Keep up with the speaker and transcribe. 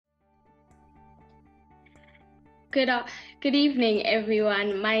Good, good evening,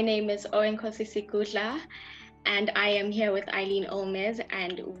 everyone. My name is Owenkosi Sikudla, and I am here with Eileen Olmes,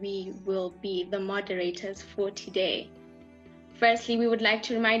 and we will be the moderators for today. Firstly, we would like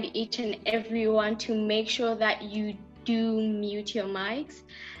to remind each and everyone to make sure that you do mute your mics.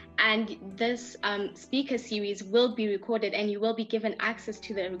 And this speaker series will be recorded, and you will be given access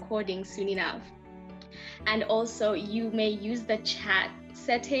to the recording soon enough. And also, you may use the chat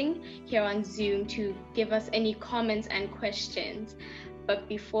setting here on Zoom to give us any comments and questions. But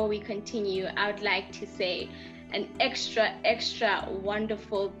before we continue, I would like to say an extra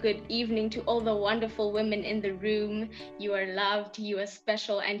wonderful good evening to all the wonderful women in the room. You are loved, you are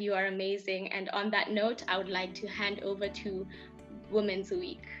special, and you are amazing. And on that note, I would like to hand over to Women's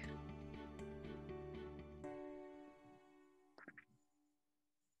Week.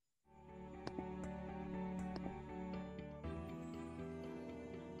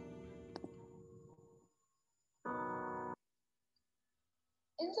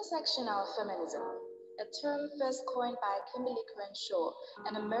 Intersectional feminism, a term first coined by Kimberly Crenshaw,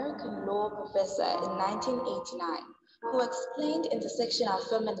 an American law professor in 1989, who explained intersectional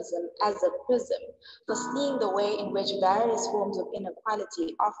feminism as a prism for seeing the way in which various forms of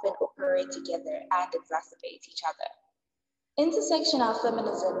inequality often operate together and exacerbate each other. Intersectional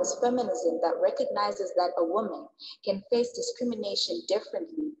feminism is feminism that recognizes that a woman can face discrimination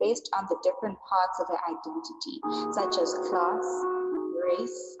differently based on the different parts of her identity, such as class,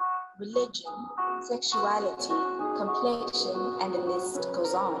 race, religion, sexuality, complexion, and the list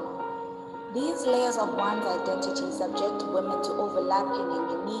goes on. These layers of one's identity subject women to overlapping and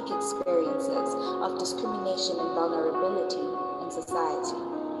unique experiences of discrimination and vulnerability in society.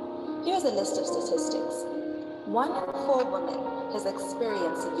 Here's a list of statistics. 1 in 4 women has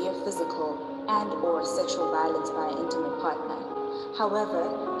experienced severe physical and/or sexual violence by an intimate partner. However,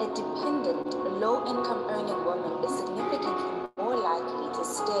 a dependent, low-income earning woman is significantly more likely to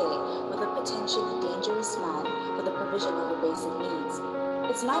stay with a potentially dangerous man for the provision of her basic needs.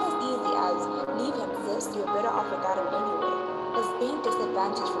 It's not as easy as leave him sis, you're better off without him anyway, as being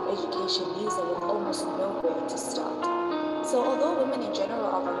disadvantaged from education leaves her with almost nowhere to start. So although women in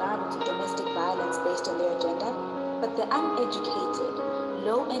general are vulnerable to domestic violence based on their gender, but the uneducated,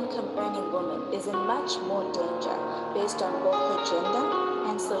 low-income earning woman is in much more danger based on both her gender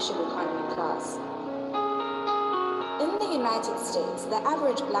and socioeconomic class. In the United States, the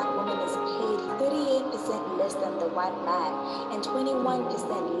average Black woman is paid 38% less than the white man and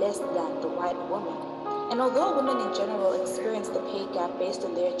 21% less than the white woman. And although women in general experience the pay gap based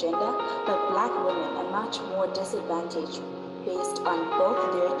on their gender, but Black women are much more disadvantaged based on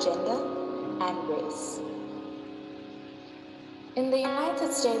both their gender and race. In the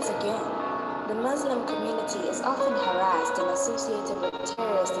United States again, the Muslim community is often harassed and associated with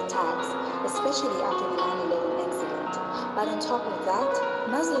terrorist attacks, especially after the 9/11 incident. But on top of that,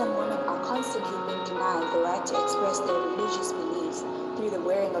 Muslim women are constantly being denied the right to express their religious beliefs through the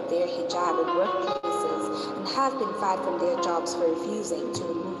wearing of their hijab in workplaces and have been fired from their jobs for refusing to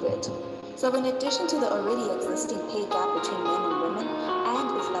remove it. So in addition to the already existing pay gap between men and women and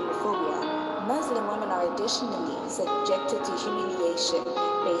Islamophobia, Muslim women are additionally subjected to humiliation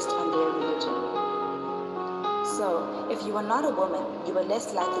based on their religion. So, if you are not a woman, you are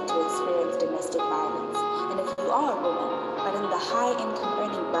less likely to experience domestic violence. And if you are a woman, but in the high-income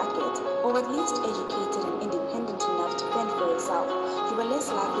earning bracket, or at least educated and independent enough to fend for yourself, you are less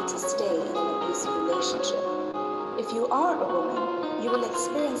likely to stay in an abusive relationship. If you are a woman, you will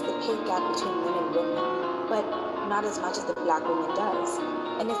experience the pay gap between men and women, but not as much as the Black woman does.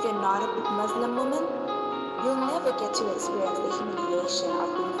 And if you're not a Muslim woman, you'll never get to experience the humiliation of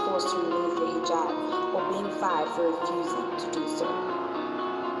being forced to remove your hijab or being fired for refusing to do so.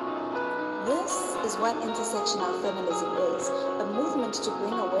 This is what intersectional feminism is, a movement to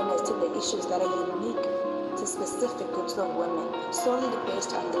bring awareness to the issues that are unique to specific groups of women, solely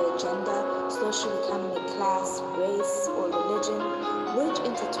based on their gender, socioeconomic class, race, or religion, which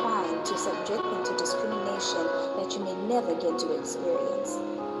intertwine to subject them to discrimination that you may never get to experience.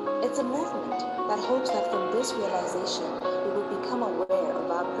 It's a movement that hopes that from this realization, we will become aware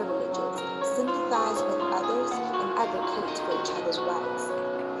of our privileges, sympathize with others, and advocate for each other's rights.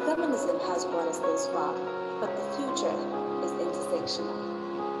 Feminism has brought us this far, but the future is intersectional.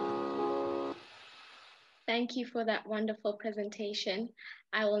 Thank you for that wonderful presentation.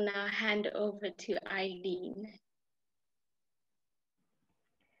 I will now hand over to Eileen.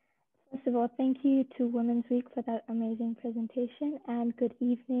 First of all, thank you to Women's Week for that amazing presentation, and good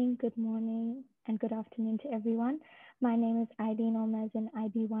evening, good morning, and good afternoon to everyone. My name is Eileen Olmes in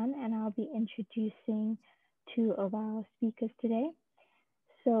IB1, and I'll be introducing two of our speakers today.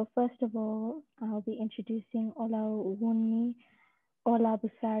 So first of all, I'll be introducing Olawunmi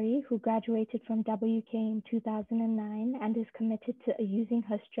Olabusari, who graduated from WK in 2009 and is committed to using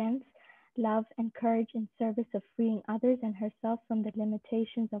her strengths, love, and courage in service of freeing others and herself from the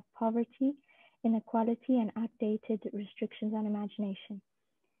limitations of poverty, inequality, and outdated restrictions on imagination.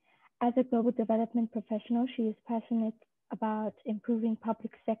 As a global development professional, she is passionate about improving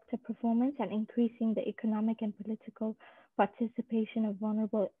public sector performance and increasing the economic and political participation of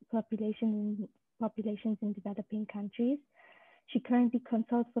vulnerable populations in developing countries. She currently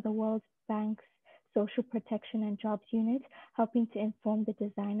consults for the World Bank's Social Protection and Jobs Unit, helping to inform the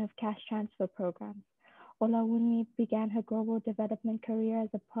design of cash transfer programs. Olawunmi began her global development career as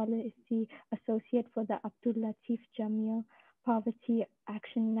a policy associate for the Abdul Latif Jamil Poverty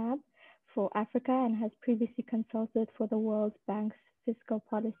Action Lab for Africa and has previously consulted for the World Bank's Fiscal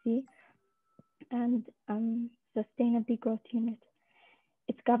Policy and Sustainability Growth Unit,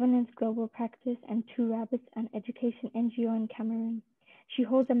 its governance global practice, and Two Rabbits, an education NGO in Cameroon. She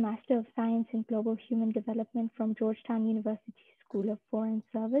holds a Master of Science in Global Human Development from Georgetown University School of Foreign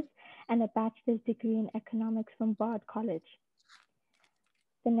Service and a bachelor's degree in economics from Bard College.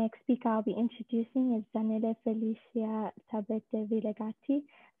 The next speaker I'll be introducing is Zanele Felicia Tabete Vilegati.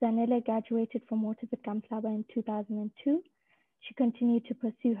 Zanele graduated from Waterford, Kamhlaba in 2002. She continued to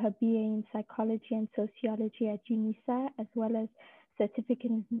pursue her BA in psychology and sociology at UNISA, as well as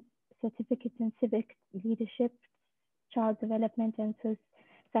certificates in civic leadership, child development, and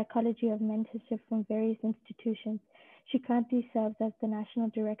psychology of mentorship from various institutions. She currently serves as the National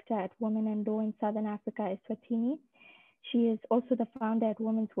Director at Women and Law in Southern Africa, Eswatini. She is also the founder at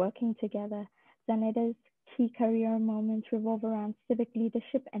Women's Working Together. Zanele's key career moments revolve around civic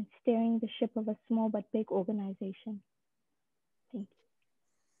leadership and steering the ship of a small but big organization. Thank you.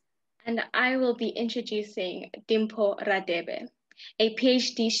 And I will be introducing Dimpo Radebe, a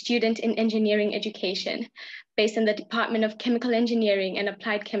PhD student in engineering education based in the Department of Chemical Engineering and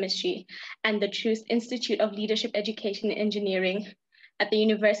Applied Chemistry and the Truist Institute of Leadership Education and Engineering at the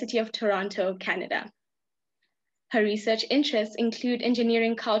University of Toronto, Canada. Her research interests include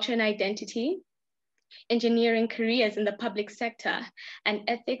engineering culture and identity, engineering careers in the public sector, and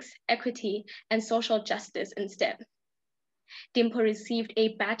ethics, equity, and social justice in STEM. Dimpo received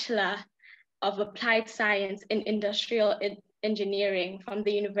a Bachelor of Applied Science in Industrial Engineering from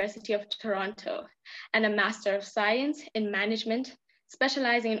the University of Toronto and a Master of Science in Management,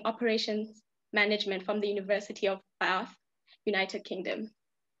 specializing in Operations Management from the University of Bath, United Kingdom.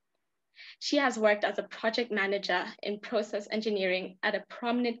 She has worked as a project manager in process engineering at a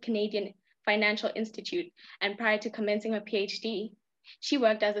prominent Canadian financial institute, and prior to commencing her PhD, she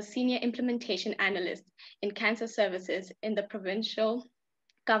worked as a senior implementation analyst in cancer services in the provincial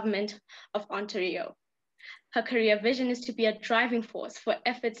government of Ontario. Her career vision is to be a driving force for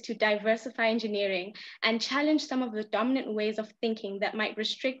efforts to diversify engineering and challenge some of the dominant ways of thinking that might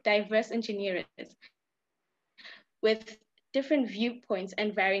restrict diverse engineers with different viewpoints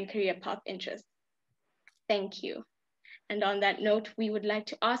and varying career path interests. Thank you. And on that note, we would like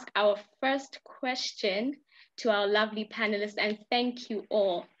to ask our first question to our lovely panelists, and thank you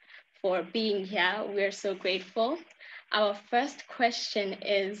all for being here. We're so grateful. Our first question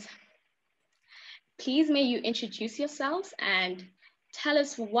is, please may you introduce yourselves and tell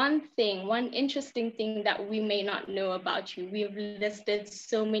us one thing, one interesting thing that we may not know about you. We've listed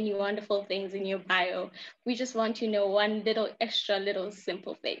so many wonderful things in your bio. We just want to know one little extra little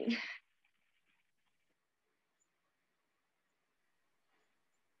simple thing.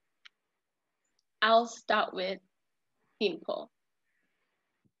 I'll start with Dimpo.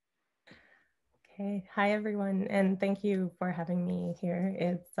 Okay, hi everyone, and thank you for having me here.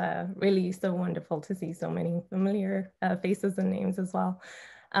 It's really so wonderful to see so many familiar faces and names as well.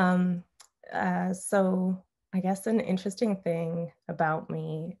 So I guess an interesting thing about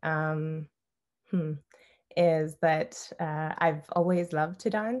me is that I've always loved to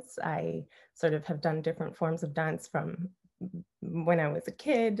dance. I sort of have done different forms of dance from when I was a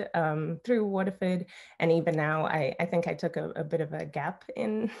kid through Waterford, and even now I think I took a bit of a gap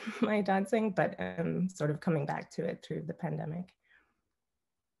in my dancing, but I'm sort of coming back to it through the pandemic.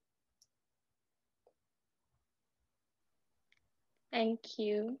 Thank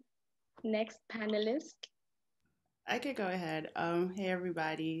you. Next panelist. I could go ahead. Hey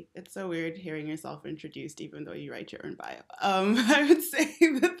everybody. It's so weird hearing yourself introduced even though you write your own bio. I would say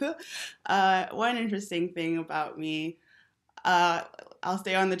that the one interesting thing about me, I'll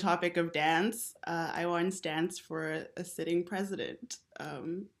stay on the topic of dance. I once danced for a sitting president.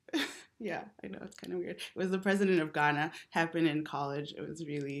 Yeah, I know, it's kind of weird. It was the president of Ghana, happened in college. It was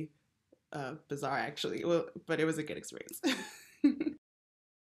really bizarre actually, well, but it was a good experience.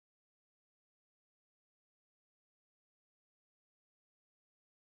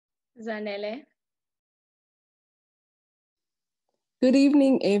 Zanele. Good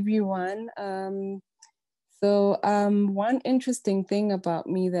evening, everyone. One interesting thing about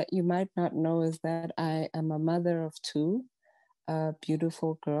me that you might not know is that I am a mother of two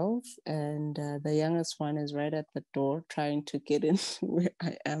beautiful girls, and the youngest one is right at the door trying to get in where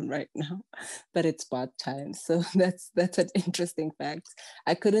I am right now, but it's bath time. So that's an interesting fact.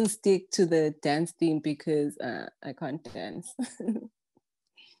 I couldn't stick to the dance theme because I can't dance.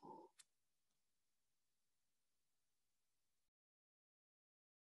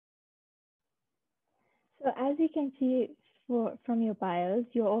 So as you can see from your bios,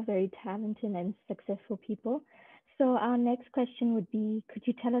 you're all very talented and successful people. So our next question would be, could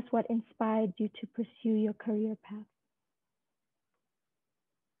you tell us what inspired you to pursue your career path?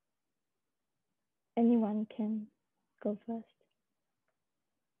 Anyone can go first.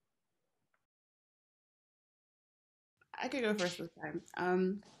 I could go first this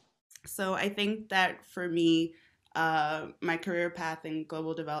time. So I think that for me, my career path in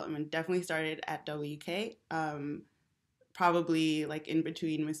global development definitely started at WK. Probably like in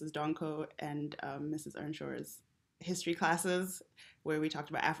between Mrs. Donko and Mrs. Earnshaw's history classes, where we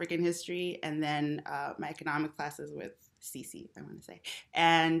talked about African history, and then my economic classes with Cece, I want to say.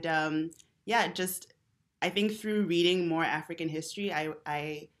 And yeah, just I think through reading more African history,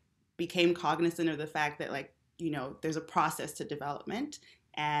 I became cognizant of the fact that, like, there's a process to development,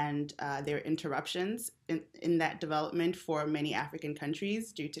 and there are interruptions in that development for many African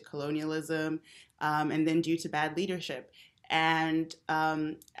countries due to colonialism, and then due to bad leadership. And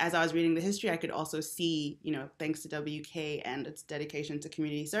as I was reading the history, I could also see, thanks to WK and its dedication to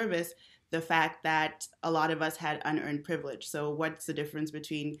community service, the fact that a lot of us had unearned privilege. So what's the difference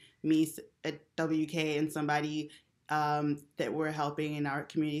between me at WK and somebody that we're helping in our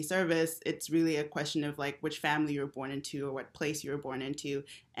community service? It's really a question of like which family you were born into or what place you were born into,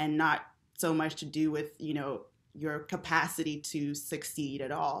 and not so much to do with, your capacity to succeed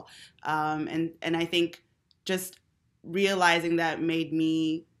at all. And I think just realizing that made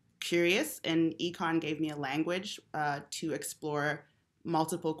me curious, and econ gave me a language to explore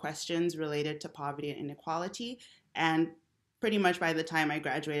multiple questions related to poverty and inequality. And pretty much by the time I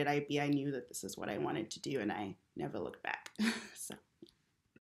graduated IB, I knew that this is what I wanted to do, and I never looked back. So.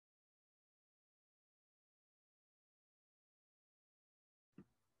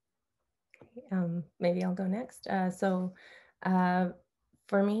 Maybe I'll go next.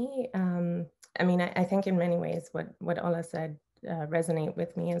 For me, I mean, I think in many ways what Ola said resonate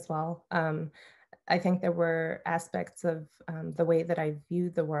with me as well. I think there were aspects of the way that I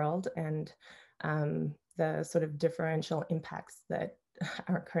viewed the world and the sort of differential impacts that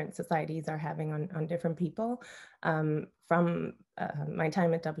our current societies are having on different people from my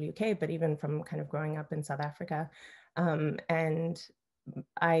time at WK, but even from kind of growing up in South Africa. And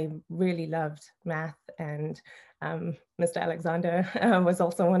I really loved math, and Mr. Alexander was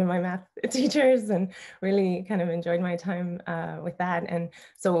also one of my math teachers, and really kind of enjoyed my time with that. And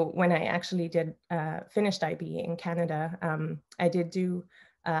so when I actually did finished IB in Canada, I did do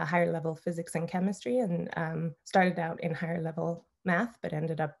higher level physics and chemistry, and started out in higher level math, but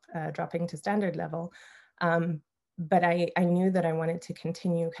ended up dropping to standard level. But I knew that I wanted to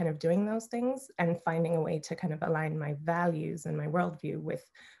continue kind of doing those things and finding a way to kind of align my values and my worldview with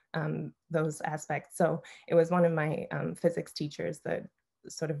those aspects. So it was one of my physics teachers that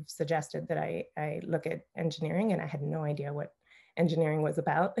sort of suggested that I look at engineering, and I had no idea what engineering was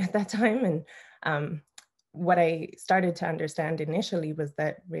about at that time. And what I started to understand initially was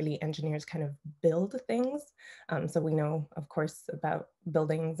that really engineers kind of build things. So we know, of course, about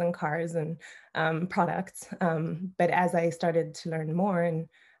buildings and cars and products. But as I started to learn more and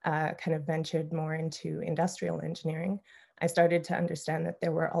kind of ventured more into industrial engineering, I started to understand that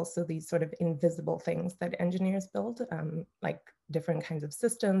there were also these sort of invisible things that engineers build, like different kinds of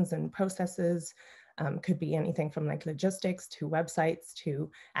systems and processes. Could be anything from like logistics to websites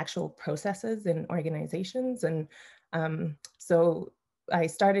to actual processes in organizations. And so I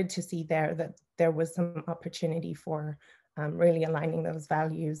started to see there that there was some opportunity for really aligning those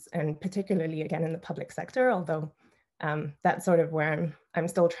values, and particularly again in the public sector, although that's sort of where I'm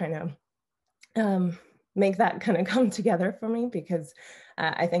still trying to make that kind of come together for me, because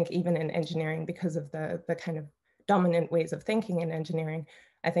I think even in engineering, because of the kind of dominant ways of thinking in engineering,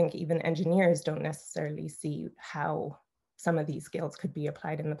 I think even engineers don't necessarily see how some of these skills could be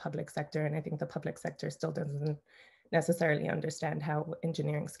applied in the public sector. And I think the public sector still doesn't necessarily understand how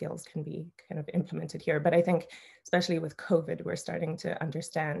engineering skills can be kind of implemented here. But I think especially with COVID, we're starting to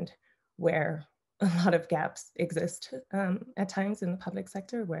understand where a lot of gaps exist at times in the public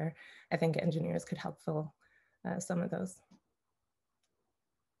sector, where I think engineers could help fill some of those.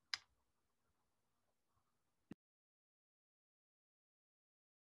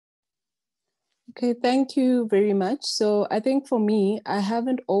 Okay, thank you very much. So I think for me, I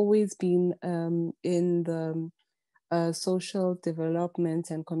haven't always been in the social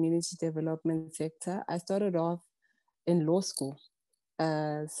development and community development sector. I started off in law school.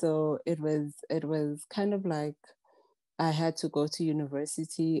 So it was kind of like I had to go to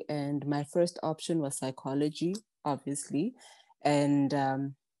university, and my first option was psychology, obviously, and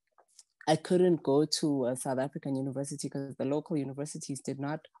I couldn't go to a South African university because the local universities did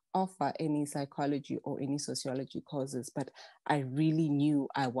not offer any psychology or any sociology courses. But I really knew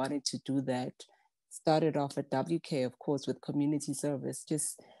I wanted to do that. Started off at WK, of course, with community service,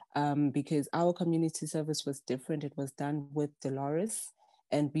 just because our community service was different. It was done with Dolores,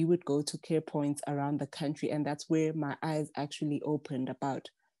 and we would go to care points around the country. And that's where my eyes actually opened about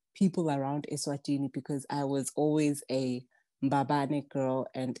people around Eswatini, because I was always a Mbabane girl,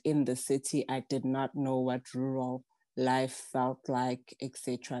 and in the city, I did not know what rural life felt like,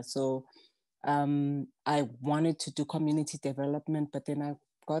 etc. So I wanted to do community development, but then I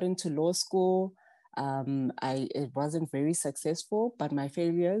got into law school. It wasn't very successful, but my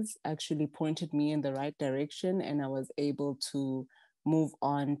failures actually pointed me in the right direction, and I was able to move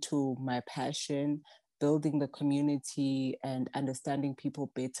on to my passion, building the community and understanding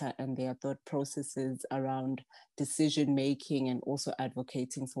people better and their thought processes around decision making, and also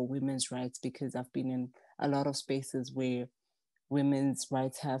advocating for women's rights, because I've been in a lot of spaces where women's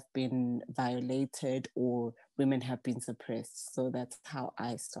rights have been violated or women have been suppressed. So that's how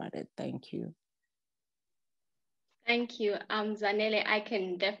I started. Thank you. Thank you. Zanele, I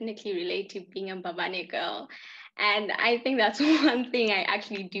can definitely relate to being a Mbabane girl. And I think that's one thing I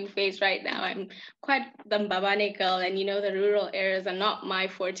actually do face right now. I'm quite the Mbabane girl, and the rural areas are not my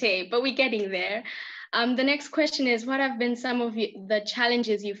forte, but we're getting there. The next question is, what have been some of the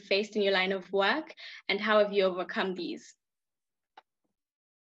challenges you've faced in your line of work, and how have you overcome these?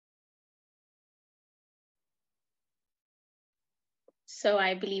 So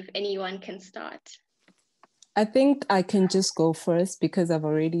I believe anyone can start. I think I can just go first because I've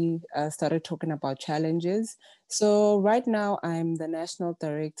already started talking about challenges. So right now I'm the National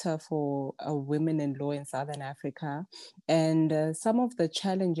Director for Women in Law in Southern Africa. And some of the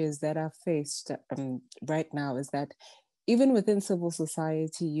challenges that I've faced right now is that even within civil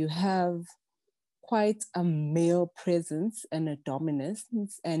society, you have quite a male presence and a dominance,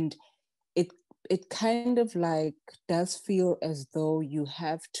 and it it kind of like does feel as though you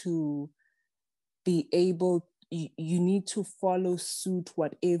have to be able, you need to follow suit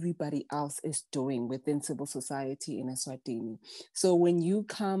what everybody else is doing within civil society in Eswatini. So when you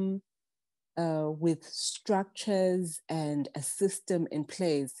come with structures and a system in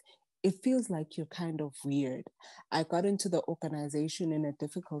place, it feels like you're kind of weird. I got into the organization in a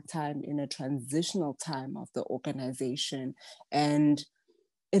difficult time, in a transitional time of the organization, and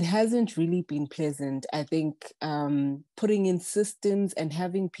it hasn't really been pleasant. I think putting in systems and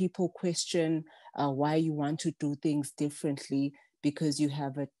having people question why you want to do things differently because you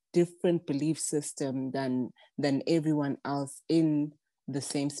have a different belief system than everyone else in the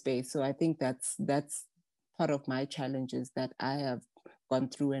same space. So I think that's part of my challenges that I have gone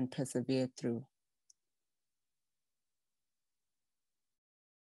through and persevered through.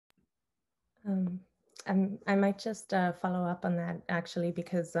 I might just follow up on that actually,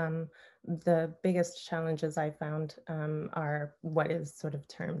 because the biggest challenges I found are what is sort of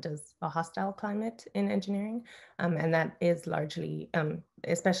termed as a hostile climate in engineering. And that is largely,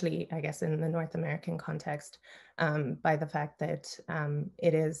 especially I guess in the North American context, by the fact that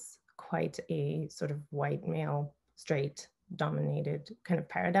it is quite a sort of white male, straight dominated kind of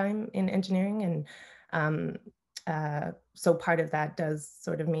paradigm in engineering. And so part of that does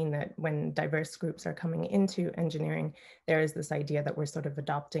sort of mean that when diverse groups are coming into engineering, there is this idea that we're sort of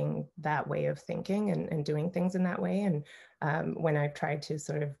adopting that way of thinking and doing things in that way. And when I've tried to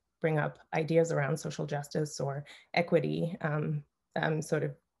sort of bring up ideas around social justice or equity, sort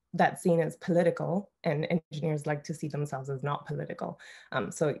of that's seen as political, and engineers like to see themselves as not political.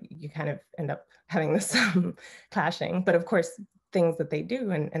 So you kind of end up having this clashing. But of course, things that they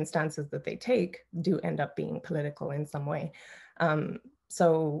do and stances that they take do end up being political in some way.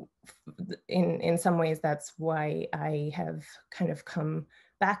 So in some ways, that's why I have kind of come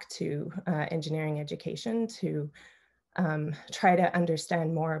back to engineering education to try to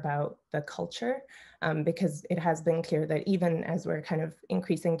understand more about the culture, because it has been clear that even as we're kind of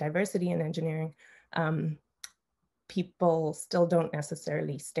increasing diversity in engineering, people still don't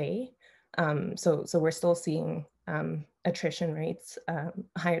necessarily stay. So we're still seeing attrition rates,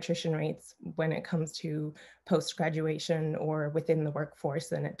 high attrition rates when it comes to post-graduation or within the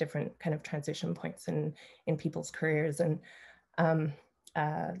workforce and at different kind of transition points in people's careers. And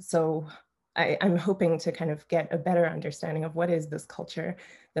so I'm hoping to kind of get a better understanding of what is this culture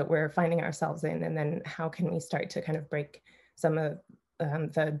that we're finding ourselves in, and then how can we start to kind of break some of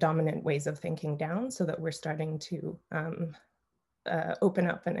the dominant ways of thinking down so that we're starting to open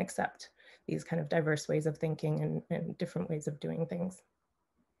up and accept these kind of diverse ways of thinking and different ways of doing things.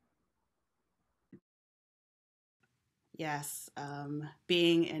 Yes,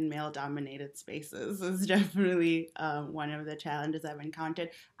 being in male-dominated spaces is definitely one of the challenges I've encountered.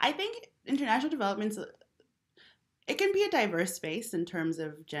 I think international development's it can be a diverse space in terms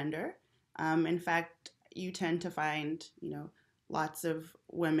of gender. In fact, you tend to find, lots of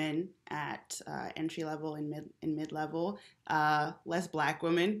women at entry level and mid level, less Black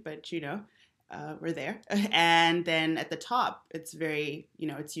women, but we're there. And then at the top, it's very,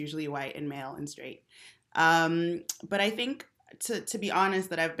 it's usually white and male and straight. But I think to be honest,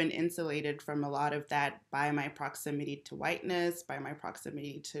 that I've been insulated from a lot of that by my proximity to whiteness, by my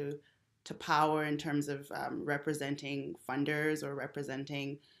proximity to power in terms of representing funders or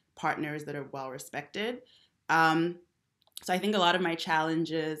representing partners that are well respected. So I think a lot of my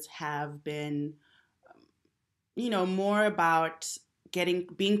challenges have been, more about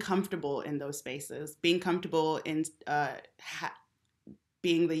being comfortable in those spaces, being comfortable in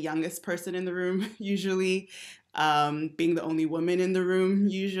being the youngest person in the room, usually, being the only woman in the room,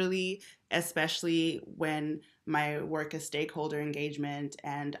 usually, especially when my work is stakeholder engagement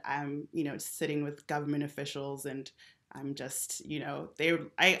and I'm, sitting with government officials and I'm just,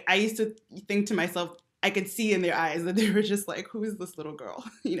 I used to think to myself, I could see in their eyes that they were just like, who is this little girl?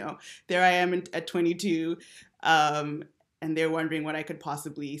 There I am at 22. And they're wondering what I could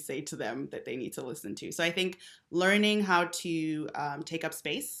possibly say to them that they need to listen to. So I think learning how to take up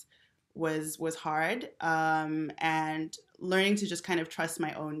space was hard, and learning to just kind of trust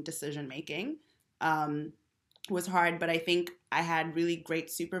my own decision making was hard. But I think I had really great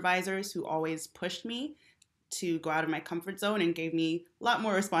supervisors who always pushed me to go out of my comfort zone and gave me a lot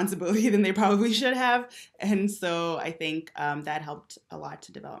more responsibility than they probably should have. And so I think that helped a lot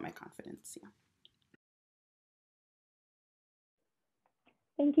to develop my confidence. Yeah.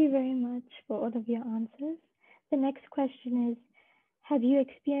 Thank you very much for all of your answers. The next question is, have you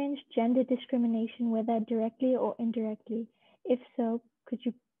experienced gender discrimination, whether directly or indirectly? If so, could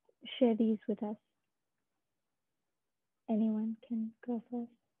you share these with us? Anyone can go first.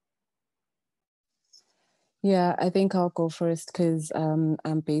 Yeah, I think I'll go first because I'm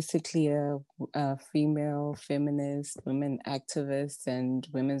basically a female feminist, women activist, and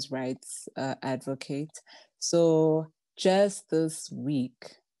women's rights advocate. So just this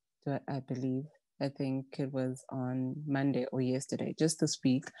week, I believe, I think it was on Monday or yesterday, just this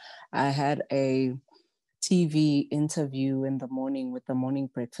week, I had a TV interview in the morning with the morning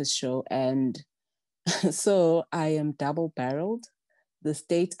breakfast show. And so I am double-barreled. The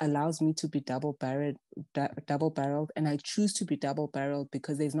state allows me to be double-barreled, and I choose to be double-barreled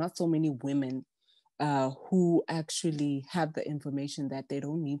because there's not so many women who actually have the information that they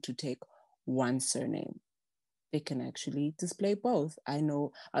don't need to take one surname. They can actually display both. I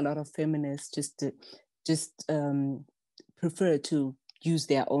know a lot of feminists just prefer to use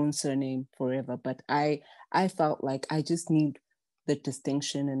their own surname forever, but I felt like I just need the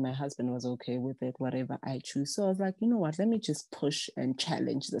distinction, and my husband was okay with it, whatever I choose. So I was like, you know what, let me just push and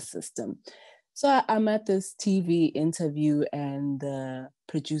challenge the system. So I'm at this TV interview and the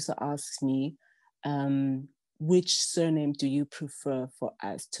producer asks me, which surname do you prefer for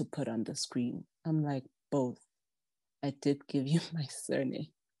us to put on the screen? I'm like, both. I did give you my surname.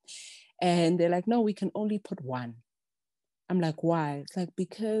 And they're like, no, we can only put one. I'm like, why? It's like,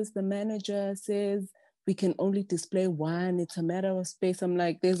 because the manager says we can only display one. It's a matter of space. I'm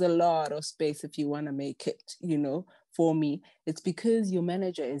like, there's a lot of space if you want to make it, for me. It's because your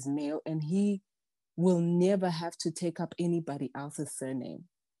manager is male and he will never have to take up anybody else's surname.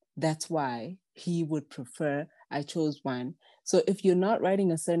 That's why he would prefer I chose one. So if you're not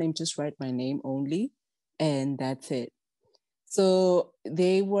writing a surname, just write my name only, and that's it. So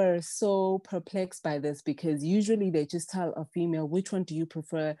they were so perplexed by this because usually they just tell a female, which one do you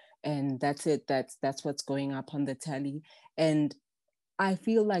prefer? And that's it. That's what's going up on the tally. And I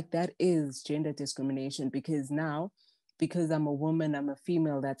feel like that is gender discrimination because now, because I'm a woman, I'm a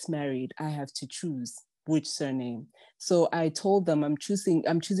female that's married, I have to choose which surname. So I told them I'm choosing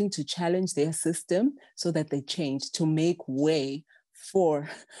to challenge their system so that they change to make way for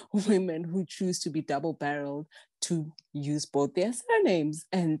women who choose to be double-barreled to use both their surnames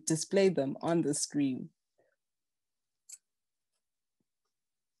and display them on the screen.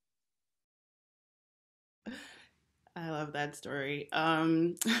 I love that story.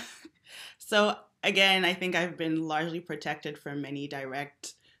 So again, I think I've been largely protected from any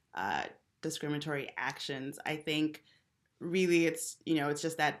direct discriminatory actions. I think really it's, it's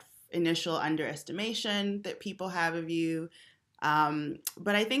just that initial underestimation that people have of you.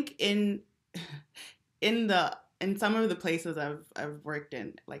 But I think in some of the places I've worked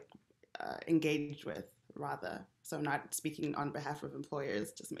in, like engaged with rather, so I'm not speaking on behalf of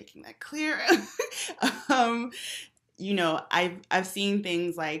employers, just making that clear. um, I've seen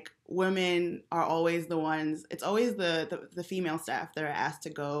things like women are always the ones, it's always the female staff that are asked to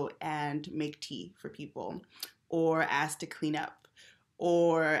go and make tea for people, or asked to clean up,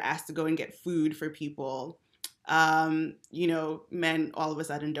 or asked to go and get food for people. Men all of a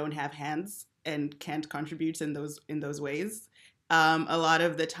sudden don't have hands and can't contribute in those ways a lot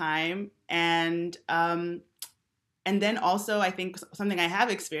of the time. And then also, I think something I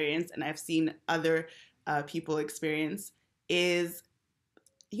have experienced and I've seen other people experience is,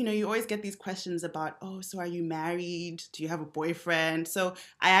 you always get these questions about, oh, so are you married? Do you have a boyfriend? So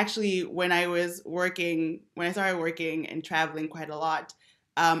I actually, when I started working and traveling quite a lot,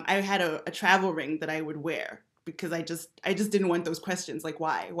 I had a travel ring that I would wear because I just didn't want those questions. Like,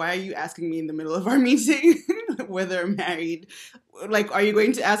 why? Why are you asking me in the middle of our meeting whether I'm married? Like, are you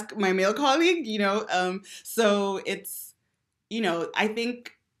going to ask my male colleague? So it's, I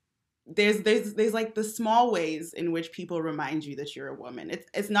think there's like the small ways in which people remind you that you're a woman.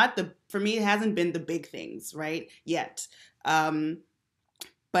 It's not for me, it hasn't been the big things, right, yet.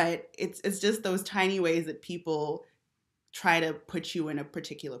 But it's just those tiny ways that people try to put you in a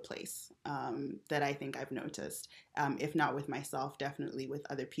particular place that I think I've noticed, if not with myself, definitely with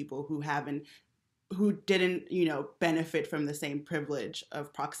other people who didn't, benefit from the same privilege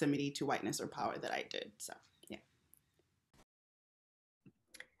of proximity to whiteness or power that I did. So, yeah.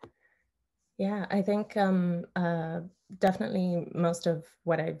 Yeah, I think definitely most of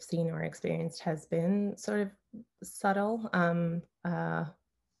what I've seen or experienced has been sort of subtle.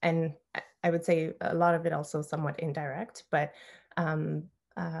 And I would say a lot of it also somewhat indirect, but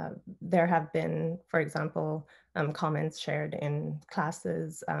there have been, for example, comments shared in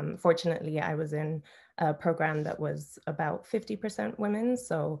classes. Fortunately, I was in a program that was about 50% women,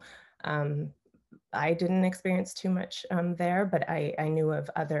 so I didn't experience too much there, but I knew of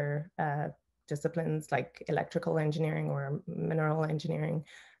other disciplines like electrical engineering or mineral engineering,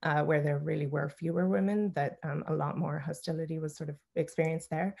 where there really were fewer women, that a lot more hostility was sort of experienced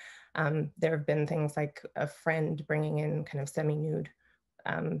there. There have been things like a friend bringing in kind of semi-nude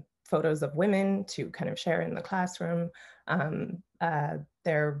photos of women to kind of share in the classroom.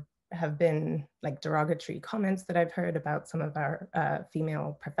 There have been like derogatory comments that I've heard about some of our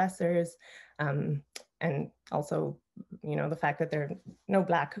female professors. And also, the fact that there are no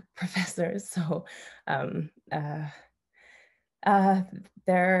Black professors. So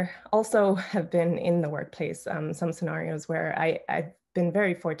there also have been in the workplace some scenarios where I've been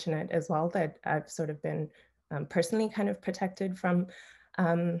very fortunate as well that I've sort of been personally kind of protected from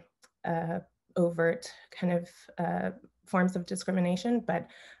overt kind of forms of discrimination. But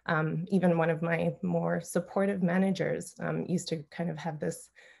even one of my more supportive managers used to kind of have this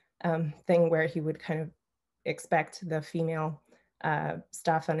thing where he would kind of expect the female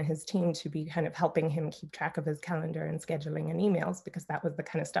staff on his team to be kind of helping him keep track of his calendar and scheduling and emails, because that was the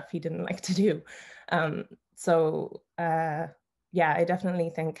kind of stuff he didn't like to do. Yeah, I definitely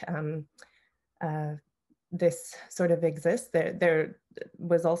think this sort of exists. There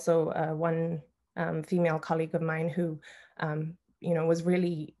was also one female colleague of mine who was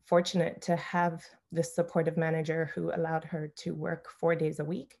really fortunate to have this supportive manager who allowed her to work 4 days a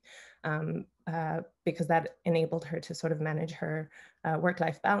week, because that enabled her to sort of manage her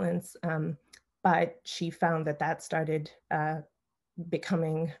work-life balance. But she found that started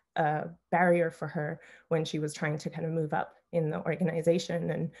becoming a barrier for her when she was trying to kind of move up in the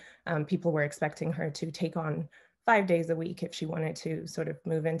organization. And people were expecting her to take on 5 days a week if she wanted to sort of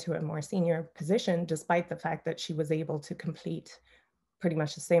move into a more senior position, despite the fact that she was able to complete pretty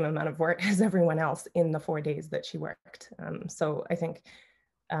much the same amount of work as everyone else in the 4 days that she worked. So I think,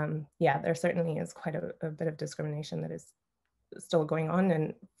 yeah, there certainly is quite a bit of discrimination that is still going on.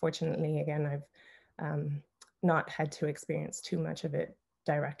 And fortunately, again, I've not had to experience too much of it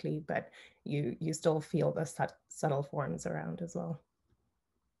directly, but you still feel the subtle forms around as well.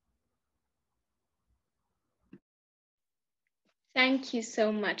 Thank you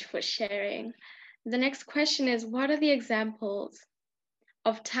so much for sharing. The next question is, what are the examples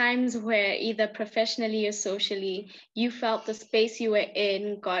of times where either professionally or socially you felt the space you were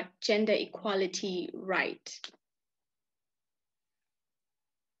in got gender equality right?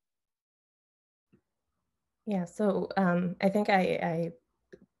 Yeah, so I think I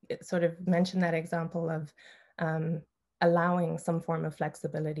sort of mentioned that example of allowing some form of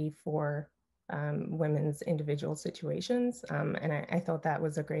flexibility for women's individual situations. And I thought that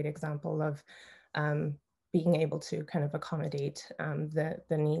was a great example of being able to kind of accommodate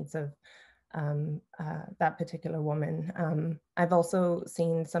the needs of that particular woman. I've also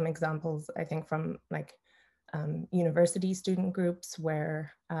seen some examples, I think, from like university student groups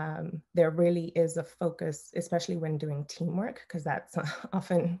where there really is a focus, especially when doing teamwork, because that's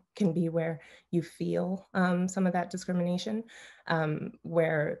often can be where you feel some of that discrimination,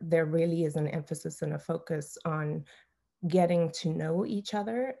 where there really is an emphasis and a focus on getting to know each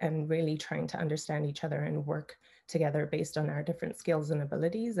other and really trying to understand each other and work together based on our different skills and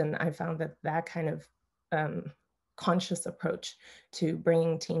abilities. And I found that that kind of conscious approach to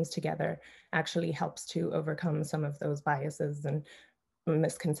bringing teams together actually helps to overcome some of those biases and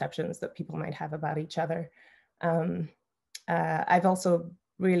misconceptions that people might have about each other. I've also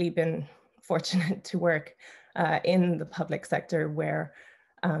really been fortunate to work in the public sector where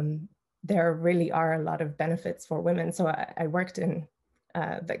there really are a lot of benefits for women. So I worked in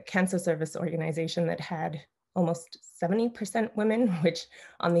the cancer service organization that had almost 70% women, which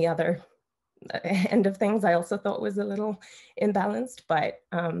on the other end of things, I also thought was a little imbalanced. But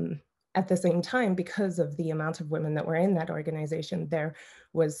at the same time, because of the amount of women that were in that organization, there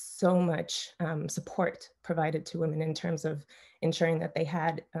was so much support provided to women in terms of ensuring that they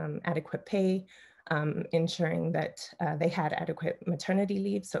had adequate pay, ensuring that they had adequate maternity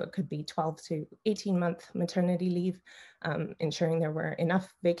leave. So it could be 12 to 18-month maternity leave, ensuring there were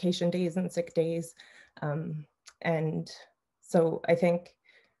enough vacation days and sick days. And so I think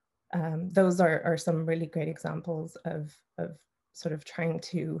those are some really great examples of sort of trying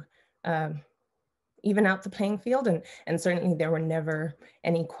to even out the playing field. And certainly there were never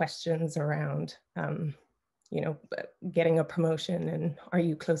any questions around you know, getting a promotion and are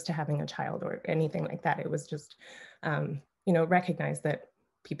you close to having a child or anything like that. It was just, you know, recognize that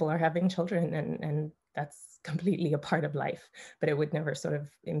people are having children and that's completely a part of life, but it would never sort of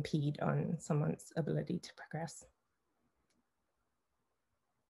impede on someone's ability to progress.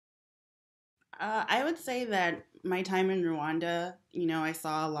 I would say that my time in Rwanda, you know, I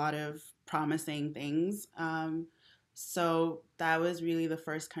saw a lot of promising things. So that was really the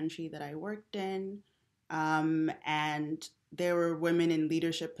first country that I worked in. And there were women in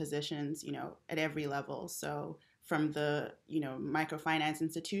leadership positions, you know, at every level. So from the, you know, microfinance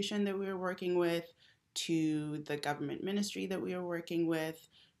institution that we were working with to the government ministry that we were working with,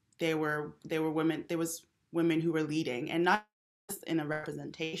 there were women, there was women who were leading, and not in a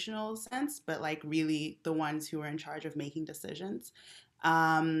representational sense, but like really the ones who are in charge of making decisions,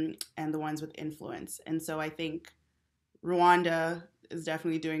 and the ones with influence. And so I think Rwanda is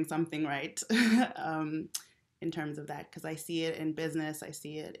definitely doing something right in terms of that, because I see it in business, I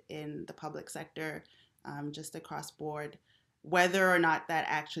see it in the public sector, just across board. Whether or not that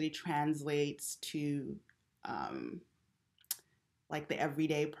actually translates to like the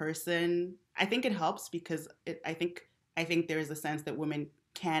everyday person, I think it helps because I think there is a sense that women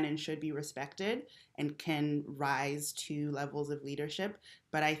can and should be respected and can rise to levels of leadership.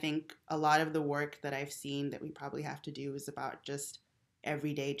 But I think a lot of the work that I've seen that we probably have to do is about just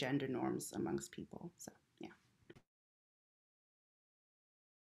everyday gender norms amongst people. So yeah.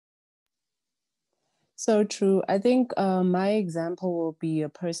 So true. I think my example will be a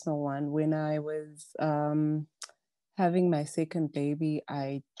personal one. When I was having my second baby,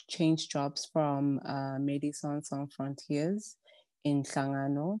 I changed jobs from Médecins Sans Frontières in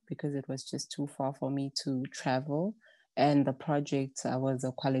Hlangano because it was just too far for me to travel. And the project, I was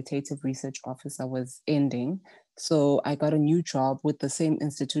a qualitative research officer, was ending. So I got a new job with the same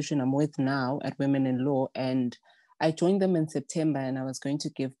institution I'm with now at Women in Law. And I joined them in September and I was going to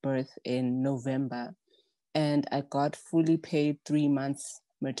give birth in November. And I got fully paid 3 months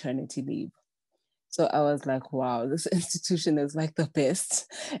maternity leave. So I was like, wow, this institution is like the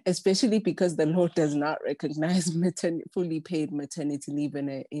best, especially because the law does not recognize fully paid maternity leave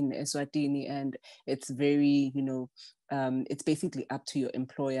in Eswatini. And it's very, you know, it's basically up to your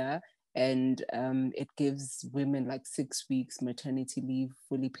employer. And it gives women like 6 weeks maternity leave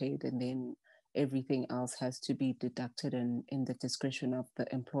fully paid. And then everything else has to be deducted in the discretion of the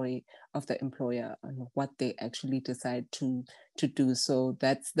employer and what they actually decide to do. So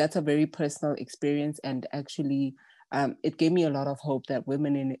that's a very personal experience, and actually it gave me a lot of hope that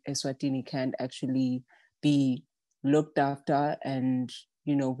women in Eswatini can actually be looked after, and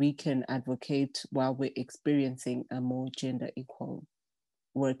you know, we can advocate while we're experiencing a more gender equal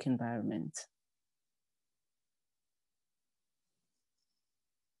work environment.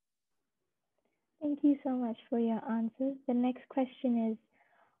 Thank you so much for your answers. The next question is,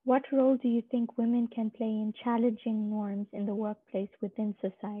 What role do you think women can play in challenging norms in the workplace within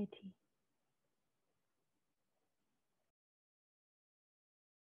society?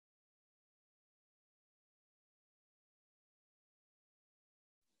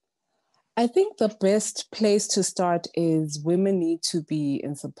 I think the best place to start is women need to be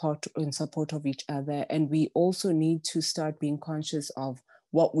in support of each other, and we also need to start being conscious of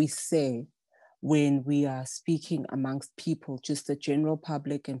what we say when we are speaking amongst people, just the general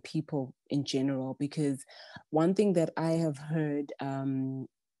public and people in general. Because one thing that I have heard, and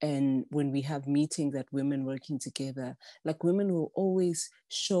when we have meetings at women working together, like women will always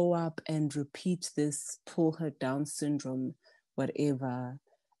show up and repeat this pull her down syndrome, whatever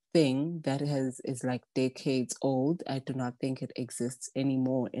thing that is like decades old. I do not think it exists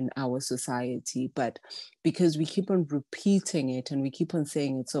anymore in our society, but because we keep on repeating it and we keep on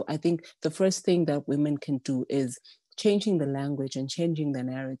saying it. So I think the first thing that women can do is changing the language and changing the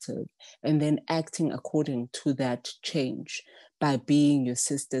narrative, and then acting according to that change by being your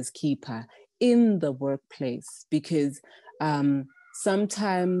sister's keeper in the workplace. Because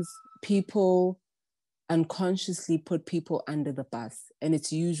sometimes people unconsciously put people under the bus, and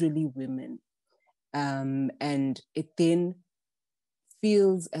it's usually women. And it then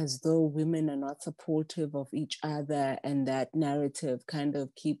feels as though women are not supportive of each other, and that narrative kind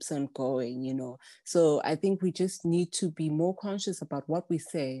of keeps on going. So I think we just need to be more conscious about what we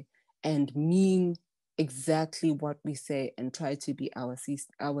say and mean exactly what we say, and try to be our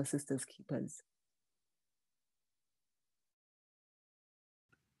sisters' keepers.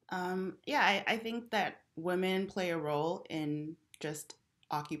 Yeah, I think that women play a role in just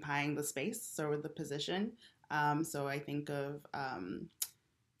occupying the space or the position. So I think of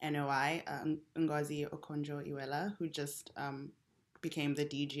NOI, Ngozi Okonjo-Iweala, who just became the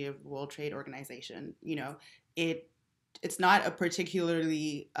DG of the World Trade Organization. It it's not a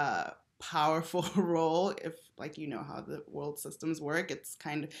particularly powerful role if, like, how the world systems work. It's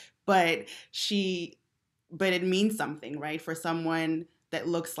kind of, but she, but it means something, right, for someone that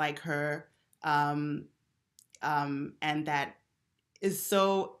looks like her, um, and that is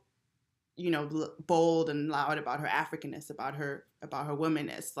so bold and loud about her Africanness, about her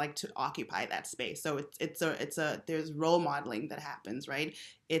womanness, like, to occupy that space. So it's a there's role modeling that happens, right?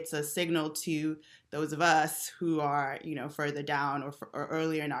 It's a signal to those of us who are further down, or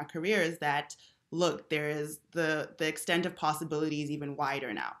earlier in our careers, that look, there is the extent of possibilities even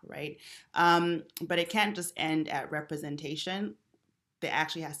wider now, right? But it can't just end at representation. There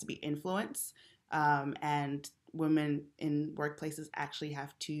actually has to be influence, and women in workplaces actually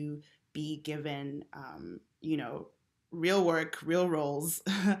have to be given, real work, real roles,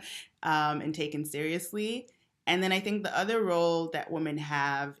 and taken seriously. And then I think the other role that women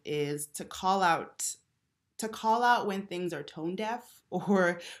have is to call out when things are tone deaf,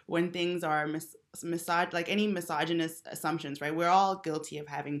 or when things are like any misogynist assumptions, right? We're all guilty of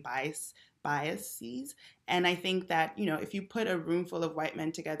having biases. And I think that, if you put a room full of white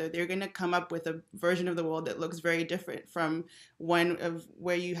men together, they're going to come up with a version of the world that looks very different from one of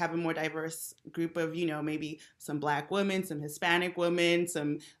where you have a more diverse group of, maybe some Black women, some Hispanic women,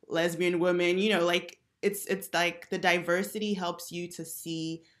 some lesbian women, like, it's like the diversity helps you to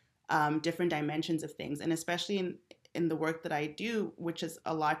see different dimensions of things. And especially in the work that I do, which is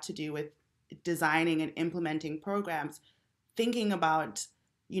a lot to do with designing and implementing programs, thinking about,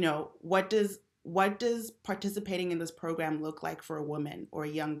 what does participating in this program look like for a woman or a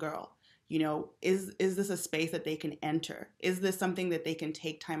young girl? Is this a space that they can enter? Is this something that they can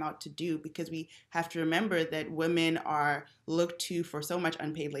take time out to do? Because we have to remember that women are looked to for so much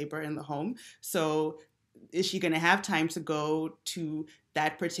unpaid labor in the home. So is she going to have time to go to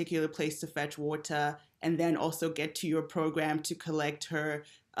that particular place to fetch water, and then also get to your program to collect her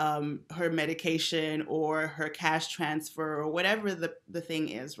medication or her cash transfer, or whatever the thing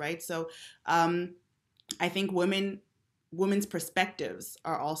is, right? So um, I think women's perspectives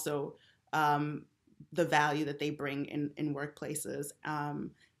are also the value that they bring in workplaces.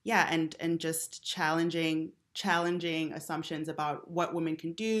 Yeah, and just challenging assumptions about what women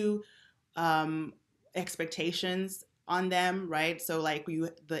can do, um, expectations on them, right? So, like,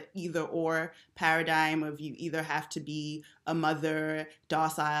 the either or paradigm of, you either have to be a mother,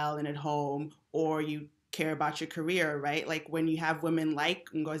 docile and at home, or you care about your career, right? Like, when you have women like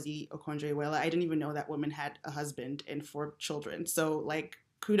Ngozi Okonjo-Iweala, I didn't even know that woman had a husband and 4 children. So, like,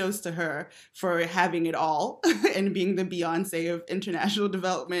 kudos to her for having it all and being the Beyonce of international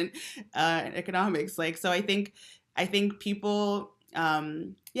development and economics. Like, so I think people,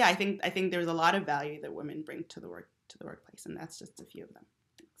 yeah, I think there's a lot of value that women bring to the workplace, and that's just a few of them.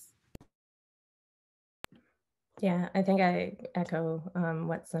 Thanks. Yeah, I think I echo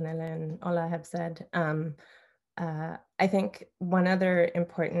what Sanela and Ola have said. I think one other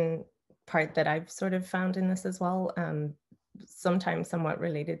important part that I've sort of found in this as well, sometimes somewhat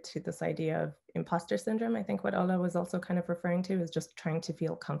related to this idea of imposter syndrome. I think what Ola was also kind of referring to is just trying to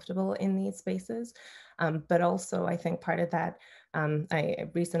feel comfortable in these spaces. But also, I think part of that, I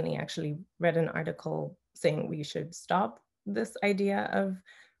recently actually read an article saying we should stop this idea of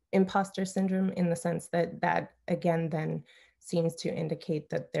imposter syndrome, in the sense that that again then seems to indicate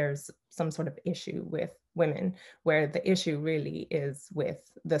that there's some sort of issue with women, where the issue really is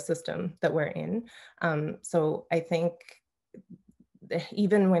with the system that we're in. So I think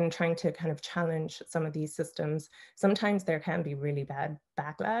even when trying to kind of challenge some of these systems, sometimes there can be really bad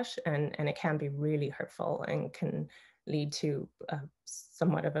backlash, and it can be really hurtful and can lead to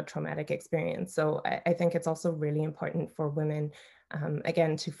somewhat of a traumatic experience. So I think it's also really important for women,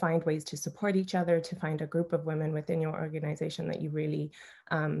 again, to find ways to support each other, to find a group of women within your organization that you really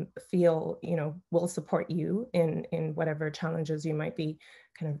feel, will support you in whatever challenges you might be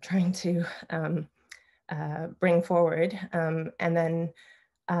kind of trying to bring forward, and then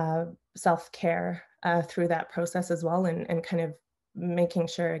self-care through that process as well, and kind of making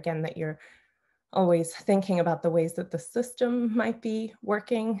sure again that you're always thinking about the ways that the system might be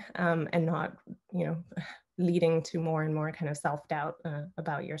working, and not, leading to more and more kind of self-doubt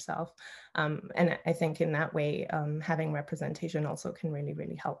about yourself. And I think in that way, having representation also can really,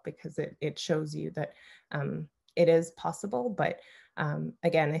 really help, because it shows you that it is possible. But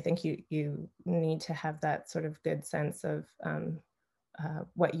again, I think you need to have that sort of good sense of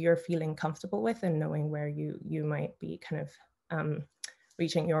what you're feeling comfortable with, and knowing where you might be kind of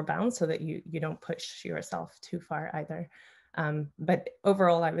reaching your bounds, so that you don't push yourself too far either. But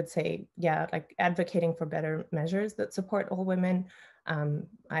overall, I would say, yeah, like advocating for better measures that support all women.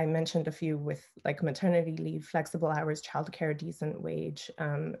 I mentioned a few with like maternity leave, flexible hours, childcare, decent wage.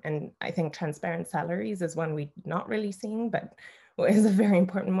 And I think transparent salaries is one we're not really seeing, but is a very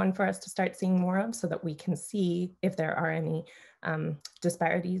important one for us to start seeing more of, so that we can see if there are any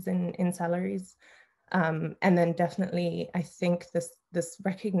disparities in salaries. And then definitely, I think this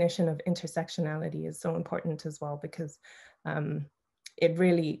recognition of intersectionality is so important as well, because it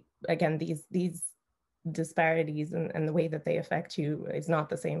really, again, these disparities and the way that they affect you is not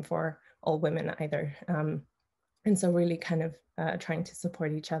the same for all women either. And so really kind of trying to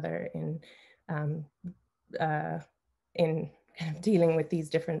support each other in kind of dealing with these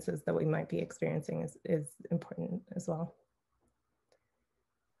differences that we might be experiencing is important as well.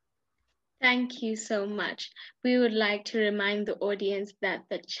 Thank you so much. We would like to remind the audience that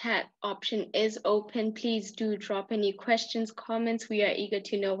the chat option is open. Please do drop any questions, comments. We are eager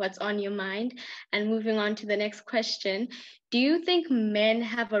to know what's on your mind. And moving on to the next question, do you think men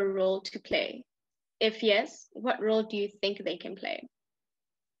have a role to play? If yes, what role do you think they can play?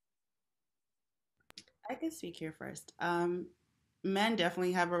 I can speak here first. Men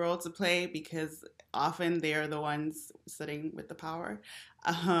definitely have a role to play, because often they are the ones sitting with the power,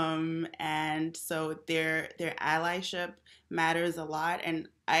 and so their allyship matters a lot. And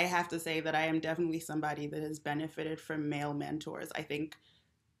I have to say that I am definitely somebody that has benefited from male mentors. I think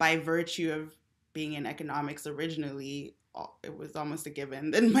by virtue of being in economics originally, it was almost a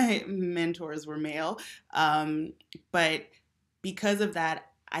given that my mentors were male, but because of that,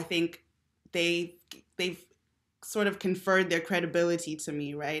 I think they've sort of conferred their credibility to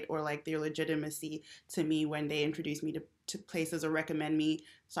me, right? Or like their legitimacy to me when they introduce me to places, or recommend me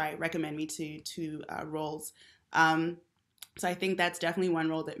to roles. So I think that's definitely one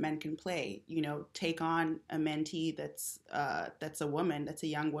role that men can play. Take on a mentee that's a woman, that's a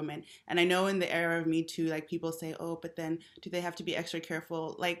young woman. And I know in the era of Me Too, like people say, oh, but then do they have to be extra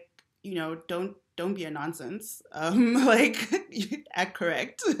careful? Like, don't be a nonsense. Like, act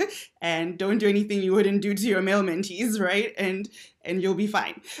correct, and don't do anything you wouldn't do to your male mentees, right? And you'll be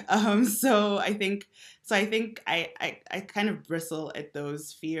fine. So I think I kind of bristle at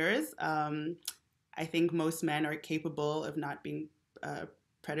those fears. I think most men are capable of not being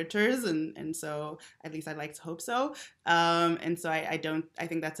predators, and so at least I'd like to hope so. And so I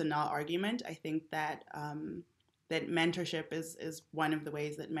think that's a null argument. I think that that mentorship is one of the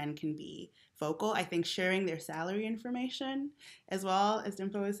ways that men can be vocal. I think sharing their salary information as well, as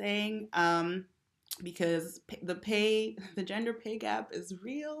Dimpo was saying, because the gender pay gap is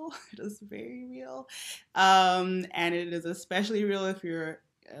real. It is very real, and it is especially real if you're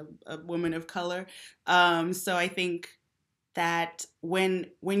a woman of color. So I think that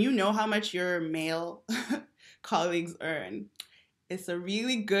when you know how much your male colleagues earn, it's a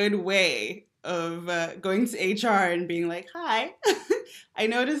really good way of going to HR and being like, hi, I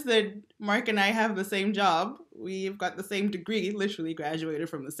noticed that Mark and I have the same job. We've got the same degree, literally graduated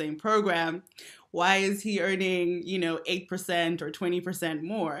from the same program. Why is he earning, 8% or 20%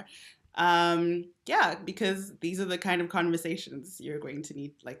 more? Yeah, because these are the kind of conversations you're going to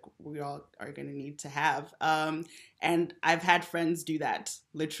need, like we all are going to need to have. And I've had friends do that,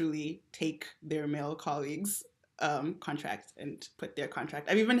 literally take their male colleagues' contract and put their contract.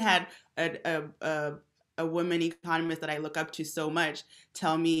 I've even had a woman economist that I look up to so much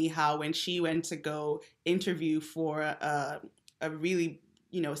tell me how when she went to go interview for a really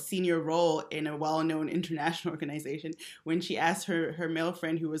senior role in a well-known international organization, when she asked her male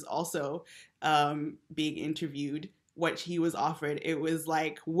friend who was also being interviewed what he was offered, it was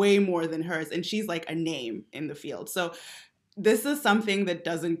like way more than hers, and she's like a name in the field. So this is something that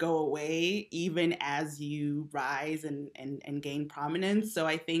doesn't go away even as you rise and gain prominence. So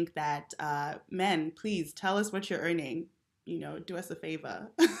I think that men, please tell us what you're earning. Do us a favor.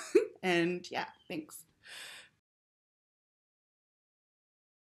 And yeah, thanks.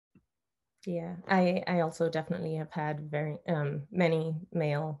 Yeah, I also definitely have had very many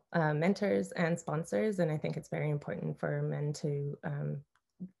male mentors and sponsors, and I think it's very important for men to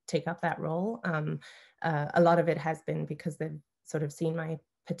take up that role. A lot of it has been because they've sort of seen my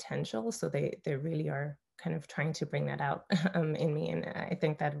potential, so they really are kind of trying to bring that out in me, and I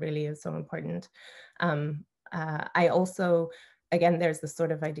think that really is so important. I also, again, there's this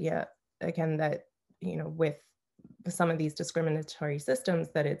sort of idea again that with some of these discriminatory systems,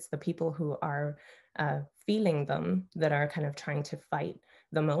 that it's the people who are feeling them that are kind of trying to fight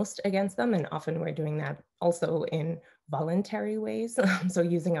the most against them. And often we're doing that also in voluntary ways. So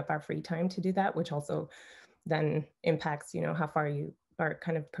using up our free time to do that, which also then impacts, how far you are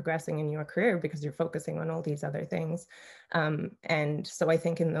kind of progressing in your career because you're focusing on all these other things. And so I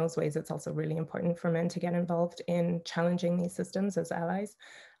think in those ways, it's also really important for men to get involved in challenging these systems as allies.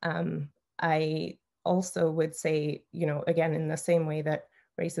 I also would say, again, in the same way that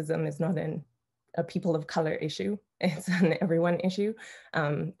racism is not a people of color issue, it's an everyone issue.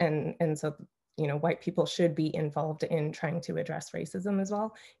 And so, white people should be involved in trying to address racism as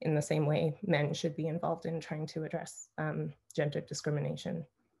well, in the same way men should be involved in trying to address gender discrimination,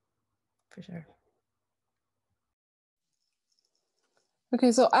 for sure.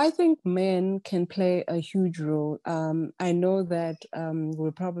 Okay, so I think men can play a huge role. I know that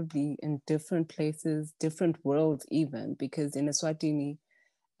we're probably in different places, different worlds even, because in Eswatini,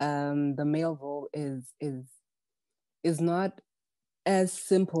 the male role is not as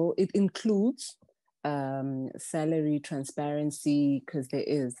simple. It includes salary transparency, because there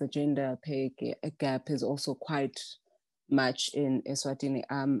is the gender pay gap is also quite much in Eswatini.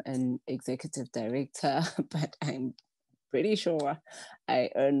 I'm an executive director, but I'm pretty sure I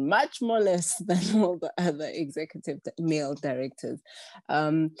earn much more less than all the other executive male directors.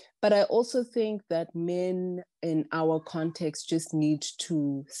 But I also think that men in our context just need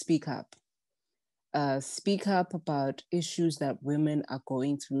to speak up. Speak up about issues that women are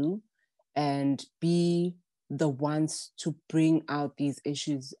going through and be the ones to bring out these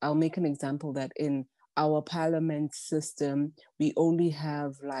issues. I'll make an example that in our parliament system, we only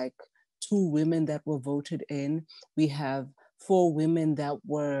have like 2 women that were voted in. We have 4 women that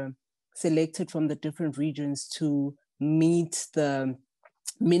were selected from the different regions to meet the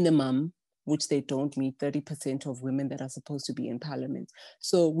minimum, which they don't meet, 30% of women that are supposed to be in parliament.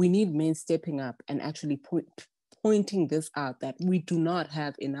 So we need men stepping up and actually pointing this out, that we do not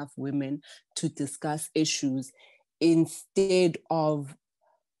have enough women to discuss issues, instead of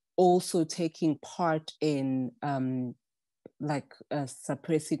also taking part in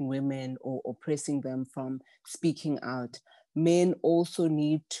suppressing women or oppressing them from speaking out. Men also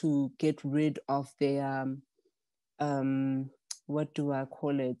need to get rid of their what do I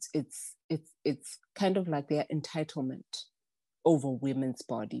call it? It's kind of like their entitlement over women's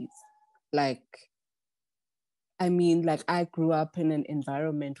bodies. I grew up in an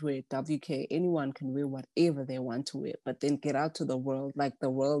environment where WK, anyone can wear whatever they want to wear, but then get out to the world, like the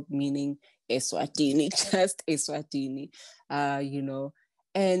world meaning Eswatini, just Eswatini,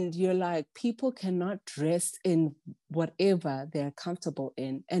 and you're like, people cannot dress in whatever they're comfortable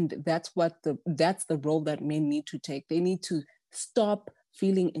in. And that's the role that men need to take. They need to stop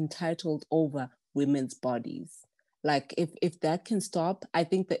feeling entitled over women's bodies. Like if that can stop, I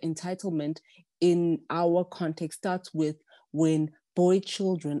think the entitlement in our context starts with when boy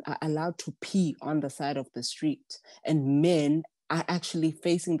children are allowed to pee on the side of the street and men are actually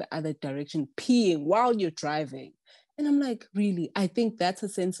facing the other direction, peeing while you're driving. And I'm like, really? I think that's a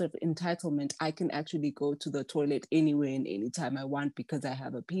sense of entitlement. I can actually go to the toilet anywhere and anytime I want because I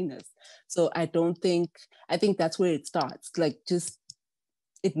have a penis. So I think that's where it starts. Like, just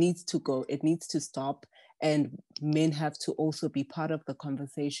it needs to go. It needs to stop. And men have to also be part of the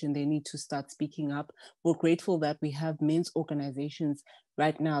conversation. They need to start speaking up. We're grateful that we have men's organizations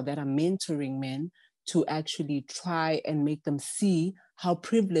right now that are mentoring men to actually try and make them see how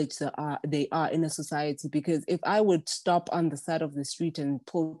privileged they are in a society. Because if I would stop on the side of the street and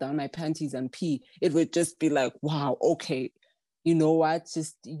pull down my panties and pee, it would just be like, wow, okay, you know what,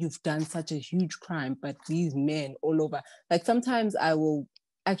 just you've done such a huge crime. But these men all over, like sometimes I will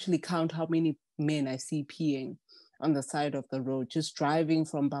actually count how many men I see peeing on the side of the road, just driving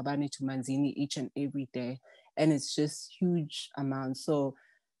from Babani to Manzini each and every day. And it's just huge amounts. So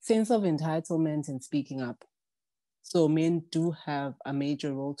sense of entitlement and speaking up. So men do have a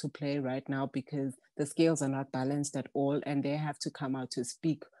major role to play right now because the scales are not balanced at all, and they have to come out to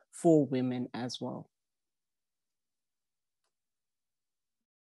speak for women as well.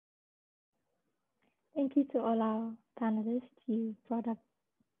 Thank you to all our panelists. You brought up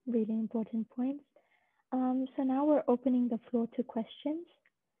really important points. So now we're opening the floor to questions.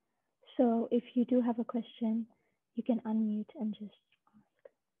 So if you do have a question, you can unmute and just ask.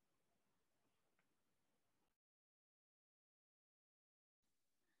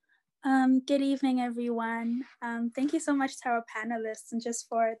 Good evening, everyone. Thank you so much to our panelists and just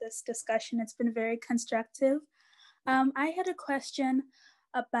for this discussion. It's been very constructive. I had a question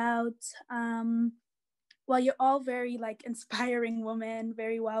about, well, you're all very inspiring women,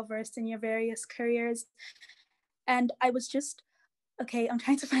 very well-versed in your various careers. And I was just, okay, I'm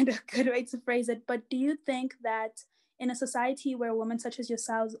trying to find a good way to phrase it, but do you think that in a society where women such as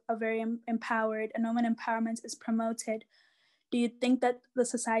yourselves are very empowered and women empowerment is promoted, do you think that the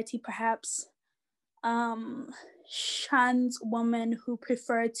society perhaps shuns women who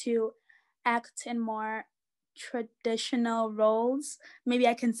prefer to act in more traditional roles? Maybe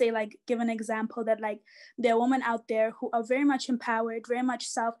I can say, give an example that there are women out there who are very much empowered, very much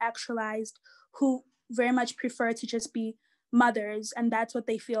self-actualized, who very much prefer to just be mothers, and that's what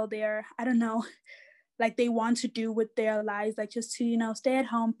they feel they're, I don't know, they want to do with their lives, just to, stay at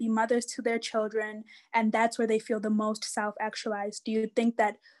home, be mothers to their children, and that's where they feel the most self-actualized. Do you think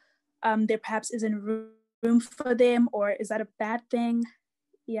that there perhaps isn't room for them, or is that a bad thing?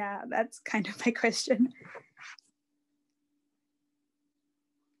 Yeah, that's kind of my question.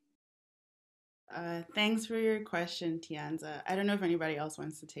 Thanks for your question, Tianza. I don't know if anybody else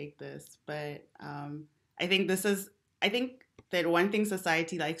wants to take this, but I think that one thing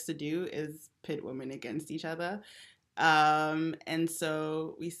society likes to do is pit women against each other. And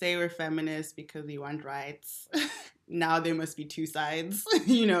so we say we're feminists because we want rights. Now there must be two sides.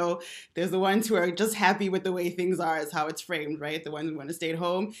 There's the ones who are just happy with the way things are, is how it's framed, right? The ones who want to stay at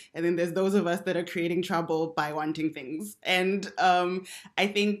home. And then there's those of us that are creating trouble by wanting things. And I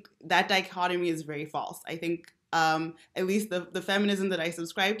think that dichotomy is very false. I think at least the feminism that I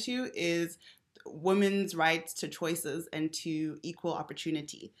subscribe to is women's rights to choices and to equal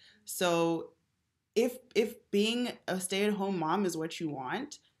opportunity. So if being a stay-at-home mom is what you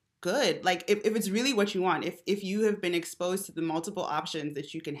want, good. If it's really what you want, if you have been exposed to the multiple options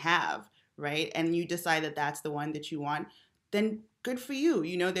that you can have, right, and you decide that that's the one that you want, then good for you.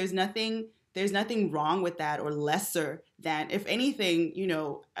 There's nothing wrong with that, or lesser than. If anything,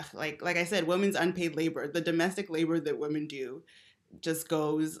 like I said, women's unpaid labor, the domestic labor that women do, just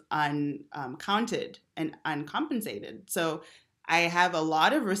goes uncounted and uncompensated. So I have a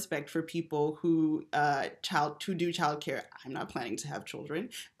lot of respect for people who do childcare. I'm not planning to have children,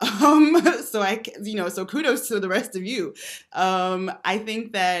 so kudos to the rest of you. I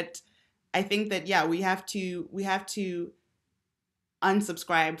think that yeah, we have to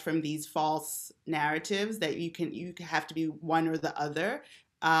unsubscribe from these false narratives that you have to be one or the other.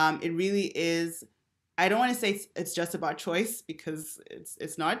 It really is. I don't want to say it's just about choice, because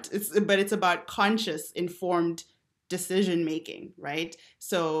it's not. But it's about conscious, informed decision making, right?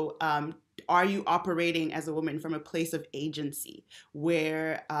 So are you operating as a woman from a place of agency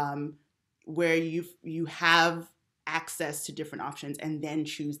where you have access to different options and then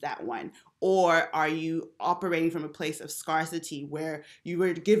choose that one? Or are you operating from a place of scarcity where you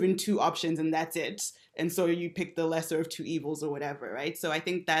were given two options and that's it, and so you pick the lesser of two evils, or whatever, right? So I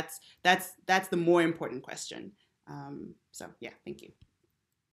think that's the more important question. So yeah, thank you.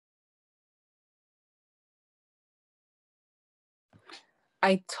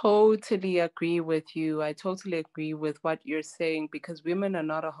 I totally agree with you. I totally agree with what you're saying, because women are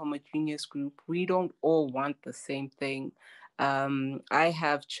not a homogeneous group. We don't all want the same thing. I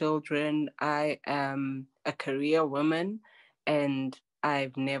have children. I am a career woman, and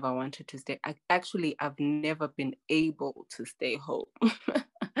I've never wanted to stay. I've never been able to stay home.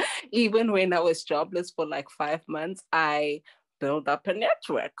 Even when I was jobless for 5 months, I build up a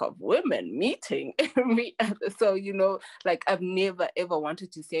network of women meeting me. So, you know, like I've never ever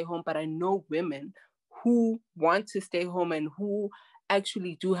wanted to stay home, but I know women who want to stay home and who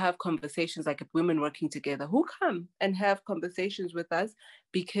actually do have conversations, like women working together, who come and have conversations with us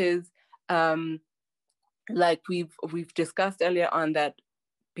because like we've discussed earlier on, that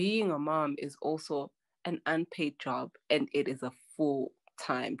being a mom is also an unpaid job, and it is a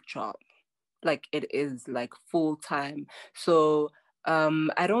full-time job. Like it is like full-time. So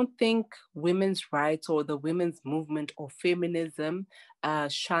I don't think women's rights or the women's movement or feminism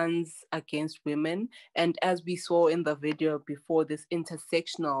shuns against women. And as we saw in the video before, this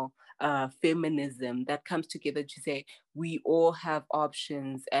intersectional feminism that comes together to say we all have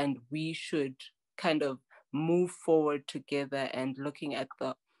options and we should kind of move forward together and looking at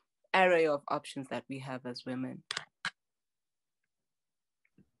the array of options that we have as women.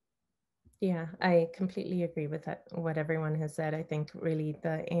 Yeah, I completely agree with that, what everyone has said. I think really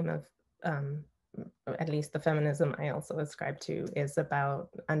the aim of at least the feminism I also ascribe to is about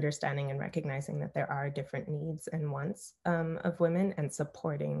understanding and recognizing that there are different needs and wants of women, and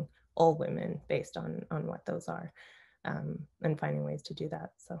supporting all women based on what those are, and finding ways to do that.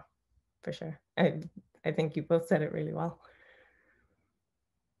 So for sure, I think you both said it really well.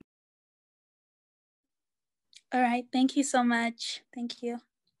 All right, thank you so much. Thank you.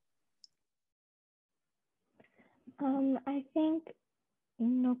 I think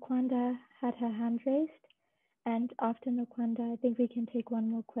Nokwanda had her hand raised, and after Nokwanda, I think we can take one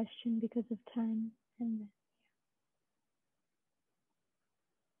more question because of time. And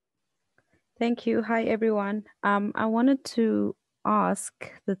Thank you. Hi, everyone. I wanted to ask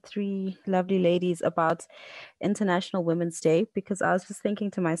the three lovely ladies about International Women's Day, because I was just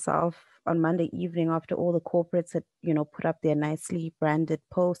thinking to myself on Monday evening, after all the corporates had, you know, put up their nicely branded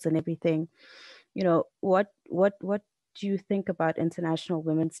posts and everything, you know, what do you think about International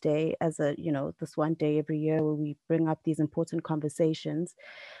Women's Day as a, you know, this one day every year where we bring up these important conversations,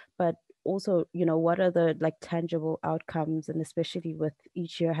 but also, you know, what are the like tangible outcomes? And especially with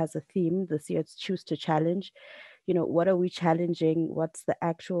each year has a theme. This year it's choose to challenge. You know, what are we challenging? What's the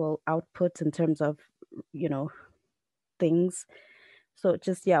actual output in terms of, you know, things? So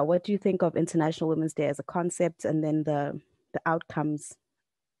just, yeah, what do you think of International Women's Day as a concept, and then the outcomes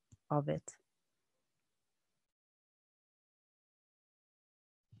of it?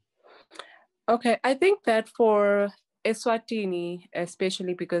 Okay, I think that for Eswatini,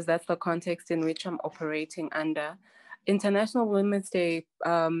 especially because that's the context in which I'm operating under, International Women's Day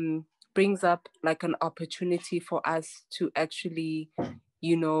brings up like an opportunity for us to actually,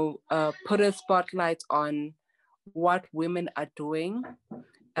 you know, put a spotlight on what women are doing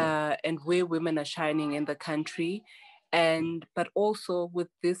and where women are shining in the country. But also with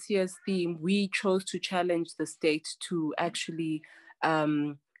this year's theme, we chose to challenge the state to actually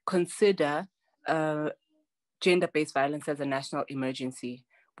consider gender-based violence as a national emergency.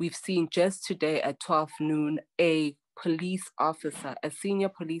 We've seen just today at 12 noon, a police officer, a senior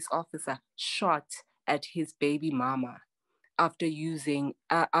police officer, shot at his baby mama after losing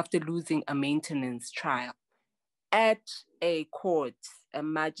a maintenance trial. At a court, a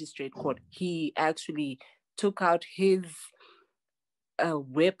magistrate court, he actually took out his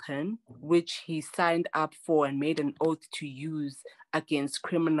weapon, which he signed up for and made an oath to use against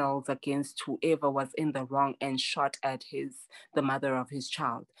criminals, against whoever was in the wrong, and shot at the mother of his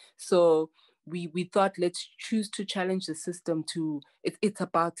child. So we thought, let's choose to challenge the system to, it's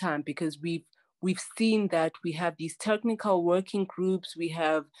about time, because we've seen that we have these technical working groups, we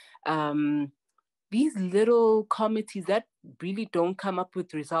have these little committees that really don't come up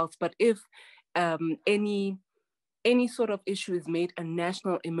with results. But if any sort of issue is made a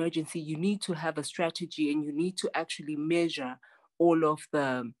national emergency, you need to have a strategy, and you need to actually measure all of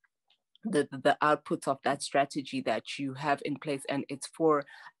the outputs of that strategy that you have in place, and it's for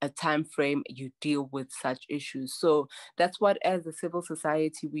a time frame you deal with such issues. So that's what, as a civil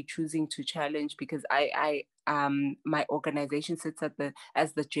society, we're choosing to challenge, because my organization sits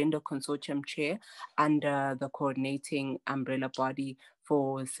as the Gender Consortium Chair under the coordinating umbrella body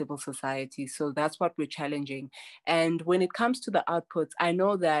for civil society. So that's what we're challenging. And when it comes to the outputs, I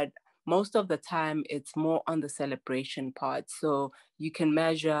know that most of the time it's more on the celebration part. So you can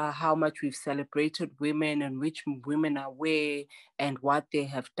measure how much we've celebrated women and which women are where and what they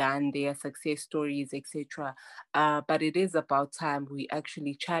have done, their success stories, etc. But it is about time we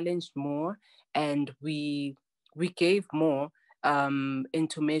actually challenged more, and we gave more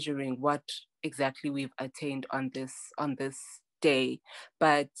into measuring what exactly we've attained on this day.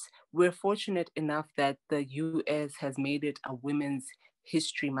 But we're fortunate enough that the US has made it a Women's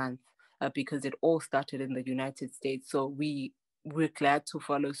History Month, because it all started in the United States. So we we're glad to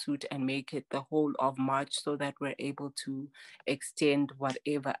follow suit and make it the whole of March so that we're able to extend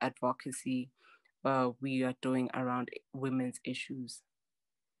whatever advocacy we are doing around women's issues.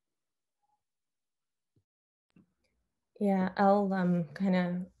 Yeah, I'll kind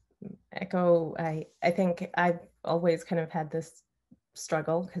of echo. I think I've always kind of had this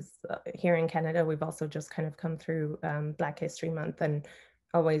struggle because here in Canada, we've also just kind of come through Black History Month and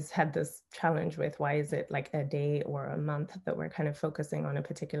always had this challenge with why is it like a day or a month that we're kind of focusing on a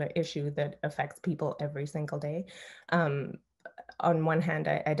particular issue that affects people every single day. On one hand,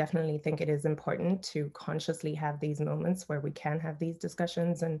 I definitely think it is important to consciously have these moments where we can have these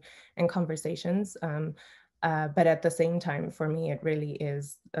discussions and conversations. But at the same time, for me, it really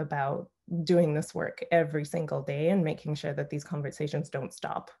is about doing this work every single day and making sure that these conversations don't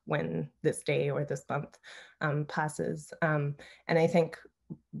stop when this day or this month passes. And I think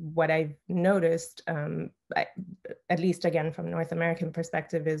what I've noticed, at least again from North American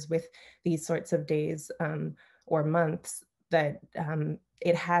perspective, is with these sorts of days or months, that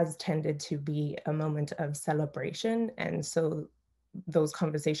it has tended to be a moment of celebration. And so those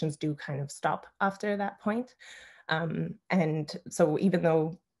conversations do kind of stop after that point. And so even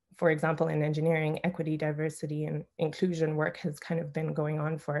though, for example, in engineering, equity, diversity, and inclusion work has kind of been going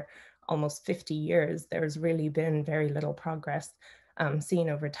on for almost 50 years, there's really been very little progress seen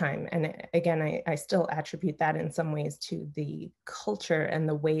over time. And again, I still attribute that in some ways to the culture and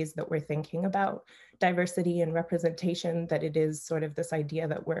the ways that we're thinking about diversity and representation, that it is sort of this idea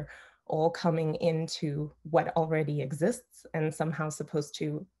that we're all coming into what already exists and somehow supposed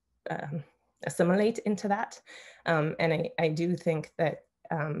to assimilate into that. And I do think that,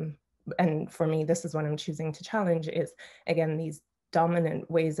 and for me, this is what I'm choosing to challenge is, again, these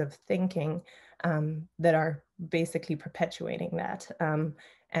dominant ways of thinking that are basically perpetuating that.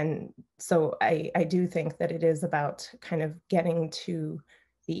 And so I do think that it is about kind of getting to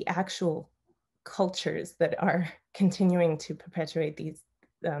the actual cultures that are continuing to perpetuate these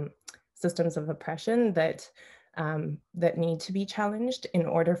systems of oppression that that need to be challenged in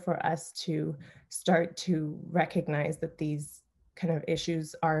order for us to start to recognize that these kind of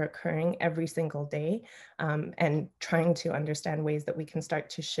issues are occurring every single day, and trying to understand ways that we can start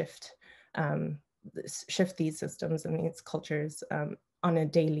to shift these systems and these cultures on a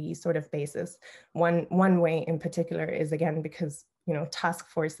daily sort of basis. One way in particular is, again, because task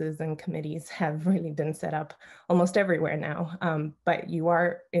forces and committees have really been set up almost everywhere now, but you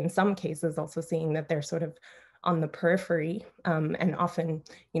are in some cases also seeing that they're sort of on the periphery, and often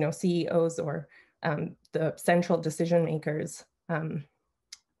CEOs or the central decision makers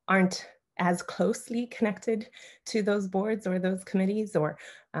aren't as closely connected to those boards or those committees, or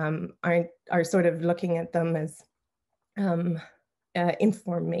are sort of looking at them as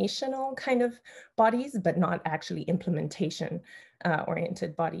informational kind of bodies, but not actually implementation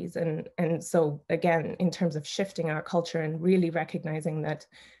oriented bodies. And so again, in terms of shifting our culture and really recognizing that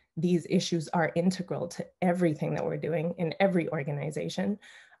these issues are integral to everything that we're doing in every organization,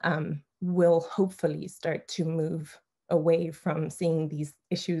 will hopefully start to move away from seeing these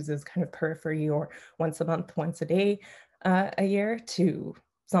issues as kind of periphery or once a month, once a day, a year, to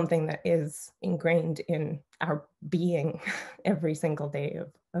something that is ingrained in our being every single day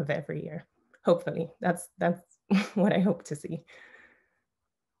of every year. Hopefully, that's what I hope to see.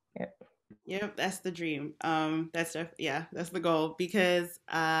 Yeah. Yep, that's the dream. That's the goal, because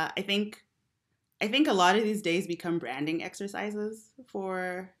I think a lot of these days become branding exercises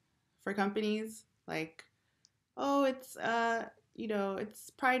for companies. Like, oh, it's it's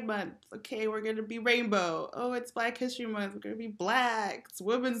Pride Month. Okay, we're gonna be rainbow. Oh, it's Black History Month. We're gonna be black. It's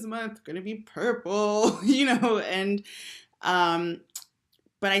Women's Month. We're gonna be purple. And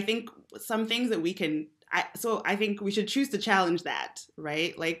but I think some things that we can. I think we should choose to challenge that,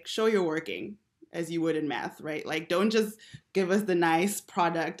 right? Like, show you're working as you would in math, right? Like, don't just give us the nice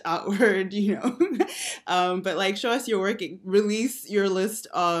product outward, but like, show us you're working. Release your list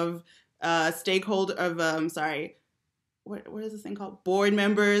of stakeholder of what is this thing called? Board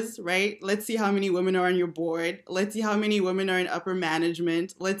members, right? Let's see how many women are on your board. Let's see how many women are in upper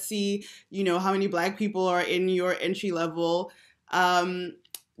management. Let's see, how many Black people are in your entry level.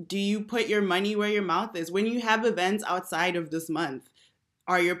 Do you put your money where your mouth is? When you have events outside of this month,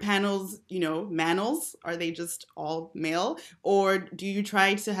 are your panels, manels? Are they just all male? Or do you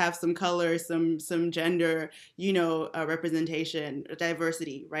try to have some color, some gender, representation,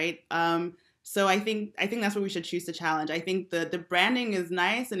 diversity, right? So I think that's what we should choose to challenge. I think the branding is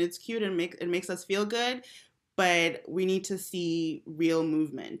nice and it's cute and it makes us feel good, but we need to see real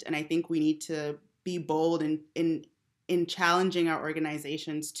movement. And I think we need to be bold in challenging our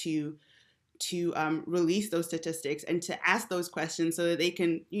organizations to to release those statistics and to ask those questions so that they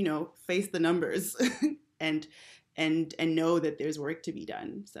can, face the numbers and know that there's work to be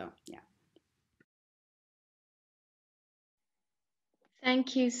done. So, yeah.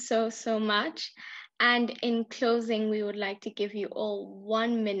 Thank you so much. And in closing, we would like to give you all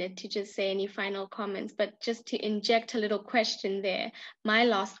 1 minute to just say any final comments, but just to inject a little question there. My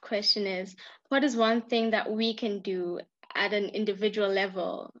last question is, what is one thing that we can do at an individual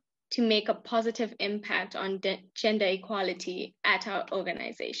level to make a positive impact on gender equality at our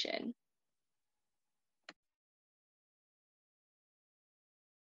organization?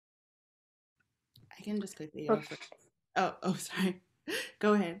 I can just quickly go first. Oh, sorry.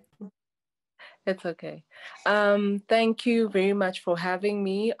 Go ahead. It's okay. Thank you very much for having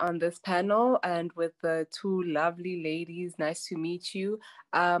me on this panel and with the two lovely ladies. Nice to meet you.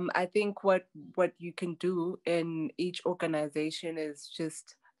 I think what you can do in each organization is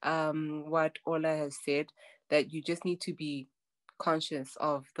just what Ola has said, that you just need to be conscious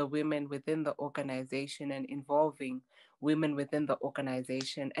of the women within the organization and involving women within the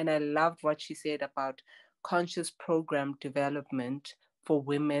organization. And I loved what she said about conscious program development for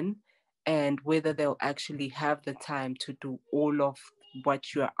women and whether they'll actually have the time to do all of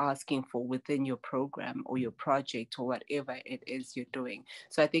what you're asking for within your program or your project or whatever it is you're doing.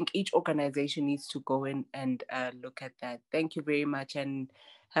 So I think each organization needs to go in and look at that. Thank you very much and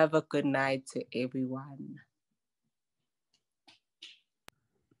have a good night to everyone.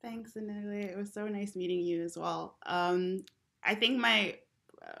 Thanks, Anele. It was so nice meeting you as well. I think my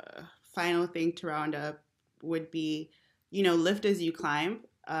final thing to round up would be, lift as you climb.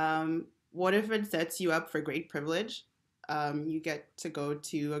 Waterford sets you up for great privilege. You get to go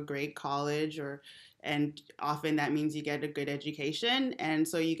to a great college, and often that means you get a good education. And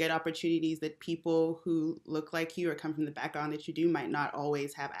so you get opportunities that people who look like you or come from the background that you do might not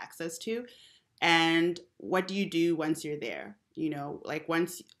always have access to. And what do you do once you're there?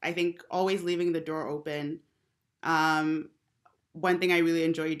 Once, I think always leaving the door open. One thing I really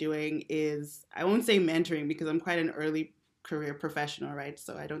enjoy doing is, I won't say mentoring because I'm quite an early career professional, right?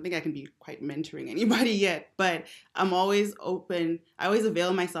 So I don't think I can be quite mentoring anybody yet, but I'm always open. I always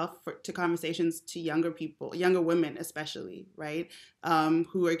avail myself to conversations to younger people, younger women especially, right?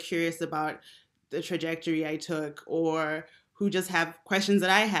 Who are curious about the trajectory I took, or who just have questions that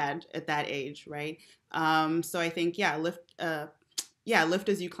I had at that age, right? So I think, lift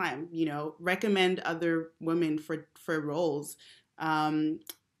as you climb. Recommend other women for roles. Even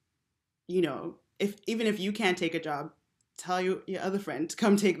if you can't take a job, tell your other friend to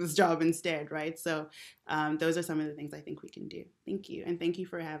come take this job instead, right? So those are some of the things I think we can do. Thank you, and thank you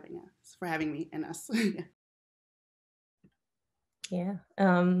for having me and us. Yeah.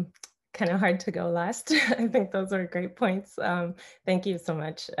 Kind of hard to go last. I think those are great points. Thank you so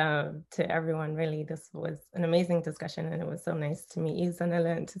much to everyone. Really, this was an amazing discussion, and it was so nice to meet you,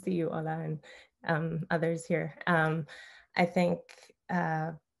 Zanella, and to see you, Ola, and others here. I think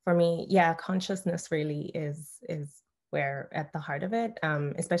for me, consciousness really is where at the heart of it,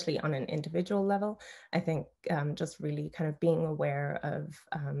 especially on an individual level. I think just really kind of being aware of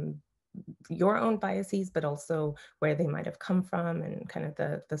your own biases, but also where they might have come from and kind of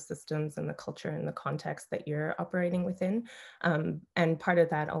the systems and the culture and the context that you're operating within. And part of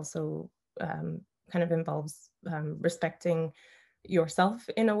that also kind of involves respecting yourself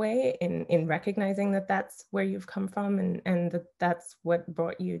in a way, in recognizing that that's where you've come from and that that's what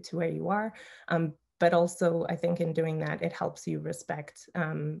brought you to where you are. But also, I think in doing that, it helps you respect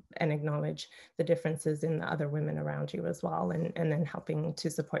and acknowledge the differences in the other women around you as well, and then helping to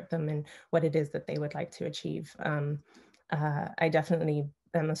support them in what it is that they would like to achieve. I definitely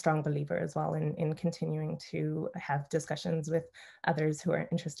am a strong believer as well in continuing to have discussions with others who are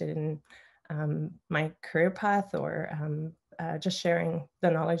interested in my career path, or just sharing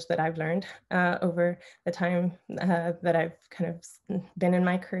the knowledge that I've learned over the time that I've kind of been in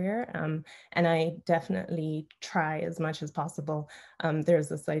my career. And I definitely try as much as possible. There's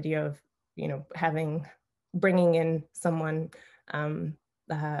this idea of, bringing in someone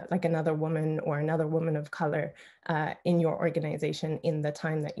like another woman or another woman of color in your organization in the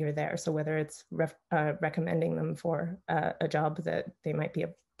time that you're there. So whether it's recommending them for a job that they might be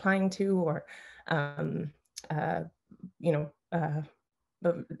applying to, or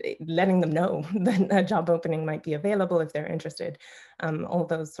letting them know that a job opening might be available if they're interested. All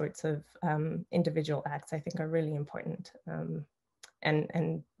those sorts of individual acts I think are really important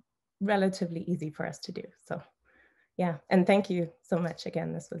and relatively easy for us to do. So yeah, and thank you so much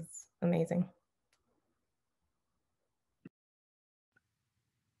again. This was amazing.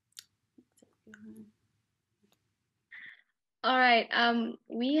 All right.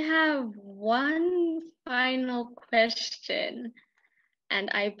 We have one final question, and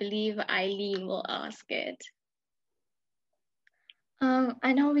I believe Eileen will ask it.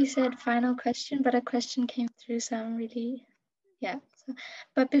 I know we said final question, but a question came through, so I'm really, yeah.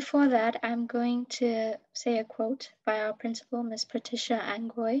 But before that, I'm going to say a quote by our principal, Miss Patricia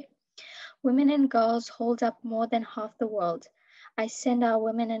Angoy. Women and girls hold up more than half the world. I send our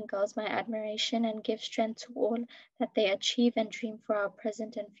women and girls my admiration and give strength to all that they achieve and dream for our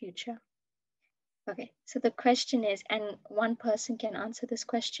present and future. Okay, so the question is, and one person can answer this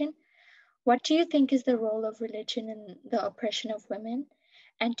question, what do you think is the role of religion in the oppression of women?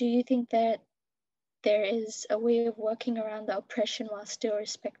 And do you think that there is a way of working around the oppression while still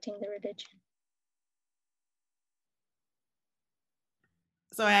respecting the religion?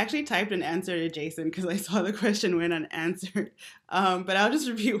 So I actually typed an answer to Jason because I saw the question went unanswered. But I'll just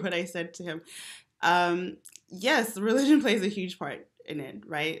repeat what I said to him. Yes, religion plays a huge part in it,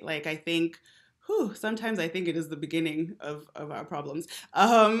 right? Like I think, sometimes I think it is the beginning of our problems.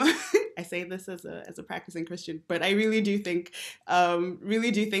 I say this as a practicing Christian, but I really do think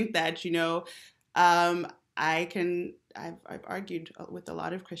that, I've argued with a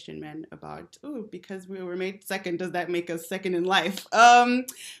lot of Christian men about, because we were made second, does that make us second in life?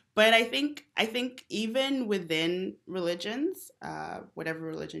 But I think even within religions, whatever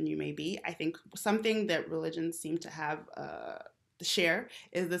religion you may be, I think something that religions seem to have share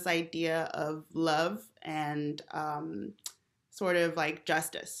is this idea of love and sort of like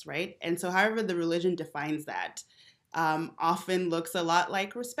justice, right? And so however the religion defines that often looks a lot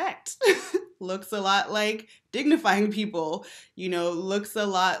like respect, looks a lot like dignifying people, looks a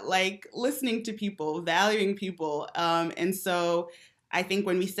lot like listening to people, valuing people. And so I think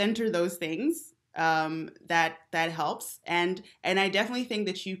when we center those things, that helps. And I definitely think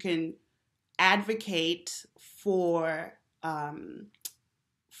that you can advocate for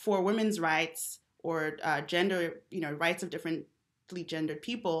women's rights or gender, rights of differently gendered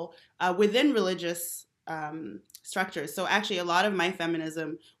people within religious structures. So actually a lot of my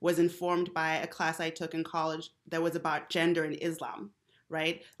feminism was informed by a class I took in college that was about gender in Islam,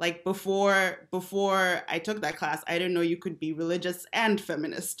 right? Like before I took that class, I didn't know you could be religious and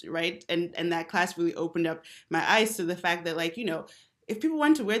feminist, right? And that class really opened up my eyes to the fact that, like, if people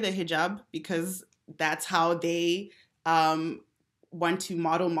want to wear the hijab because that's how they want to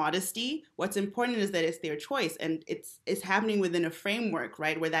model modesty, what's important is that it's their choice and it's happening within a framework,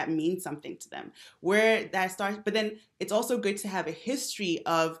 right, where that means something to them, where that starts. But then it's also good to have a history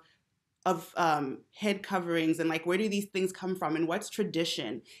of head coverings and like where do these things come from and what's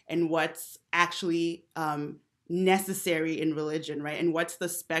tradition and what's actually necessary in religion, right, and what's the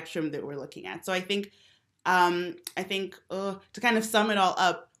spectrum that we're looking at. So I think to kind of sum it all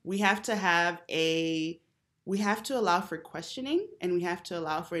up, we have to allow for questioning and we have to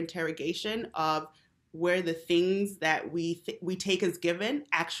allow for interrogation of where the things that we take as given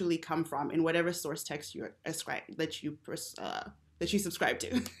actually come from in whatever source text you ascribe that you subscribe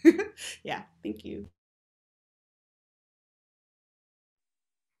to. Yeah, thank you.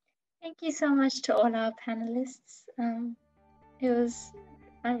 Thank you so much to all our panelists. I'm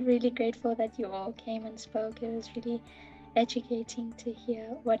really grateful that you all came and spoke. It was really educating to hear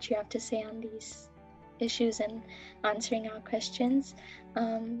what you have to say on these issues and answering our questions.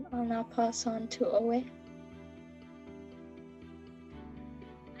 I'll now pass on to Owe.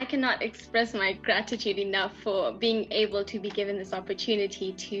 I cannot express my gratitude enough for being able to be given this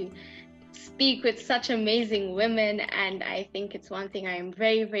opportunity to speak with such amazing women, and I think it's one thing I am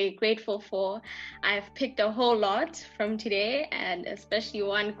very, very grateful for. I've picked a whole lot from today, and especially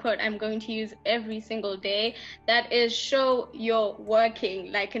one quote I'm going to use every single day, that is, show you're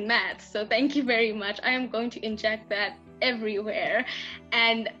working, like in maths. So thank you very much. I am going to inject that everywhere.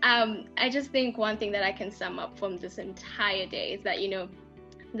 And I just think one thing that I can sum up from this entire day is that,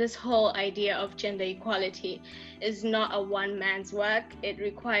 this whole idea of gender equality is not a one man's work. It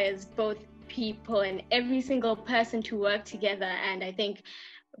requires both people and every single person to work together. And I think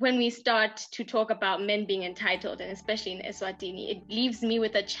when we start to talk about men being entitled, and especially in Eswatini, it leaves me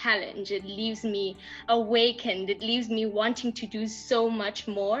with a challenge. It leaves me awakened. It leaves me wanting to do so much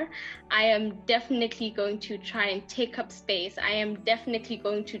more. I am definitely going to try and take up space. I am definitely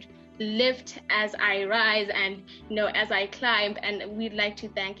going to lift as I rise and as I climb, and we'd like to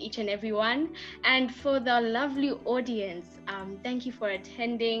thank each and every one. And for the lovely audience, thank you for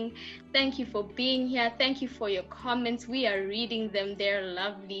attending, thank you for being here, thank you for your comments. We are reading them, they're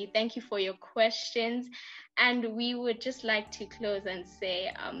lovely. Thank you for your questions, And we would just like to close and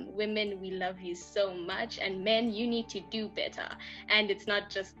say, women, we love you so much, and men, you need to do better. And it's not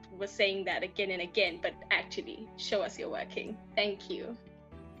just we're saying that again and again, but actually show us you're working. Thank you.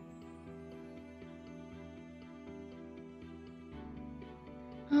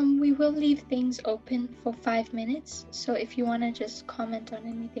 We will leave things open for 5 minutes. So if you want to just comment on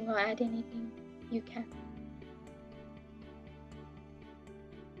anything or add anything, you can.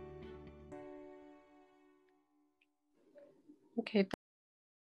 Okay.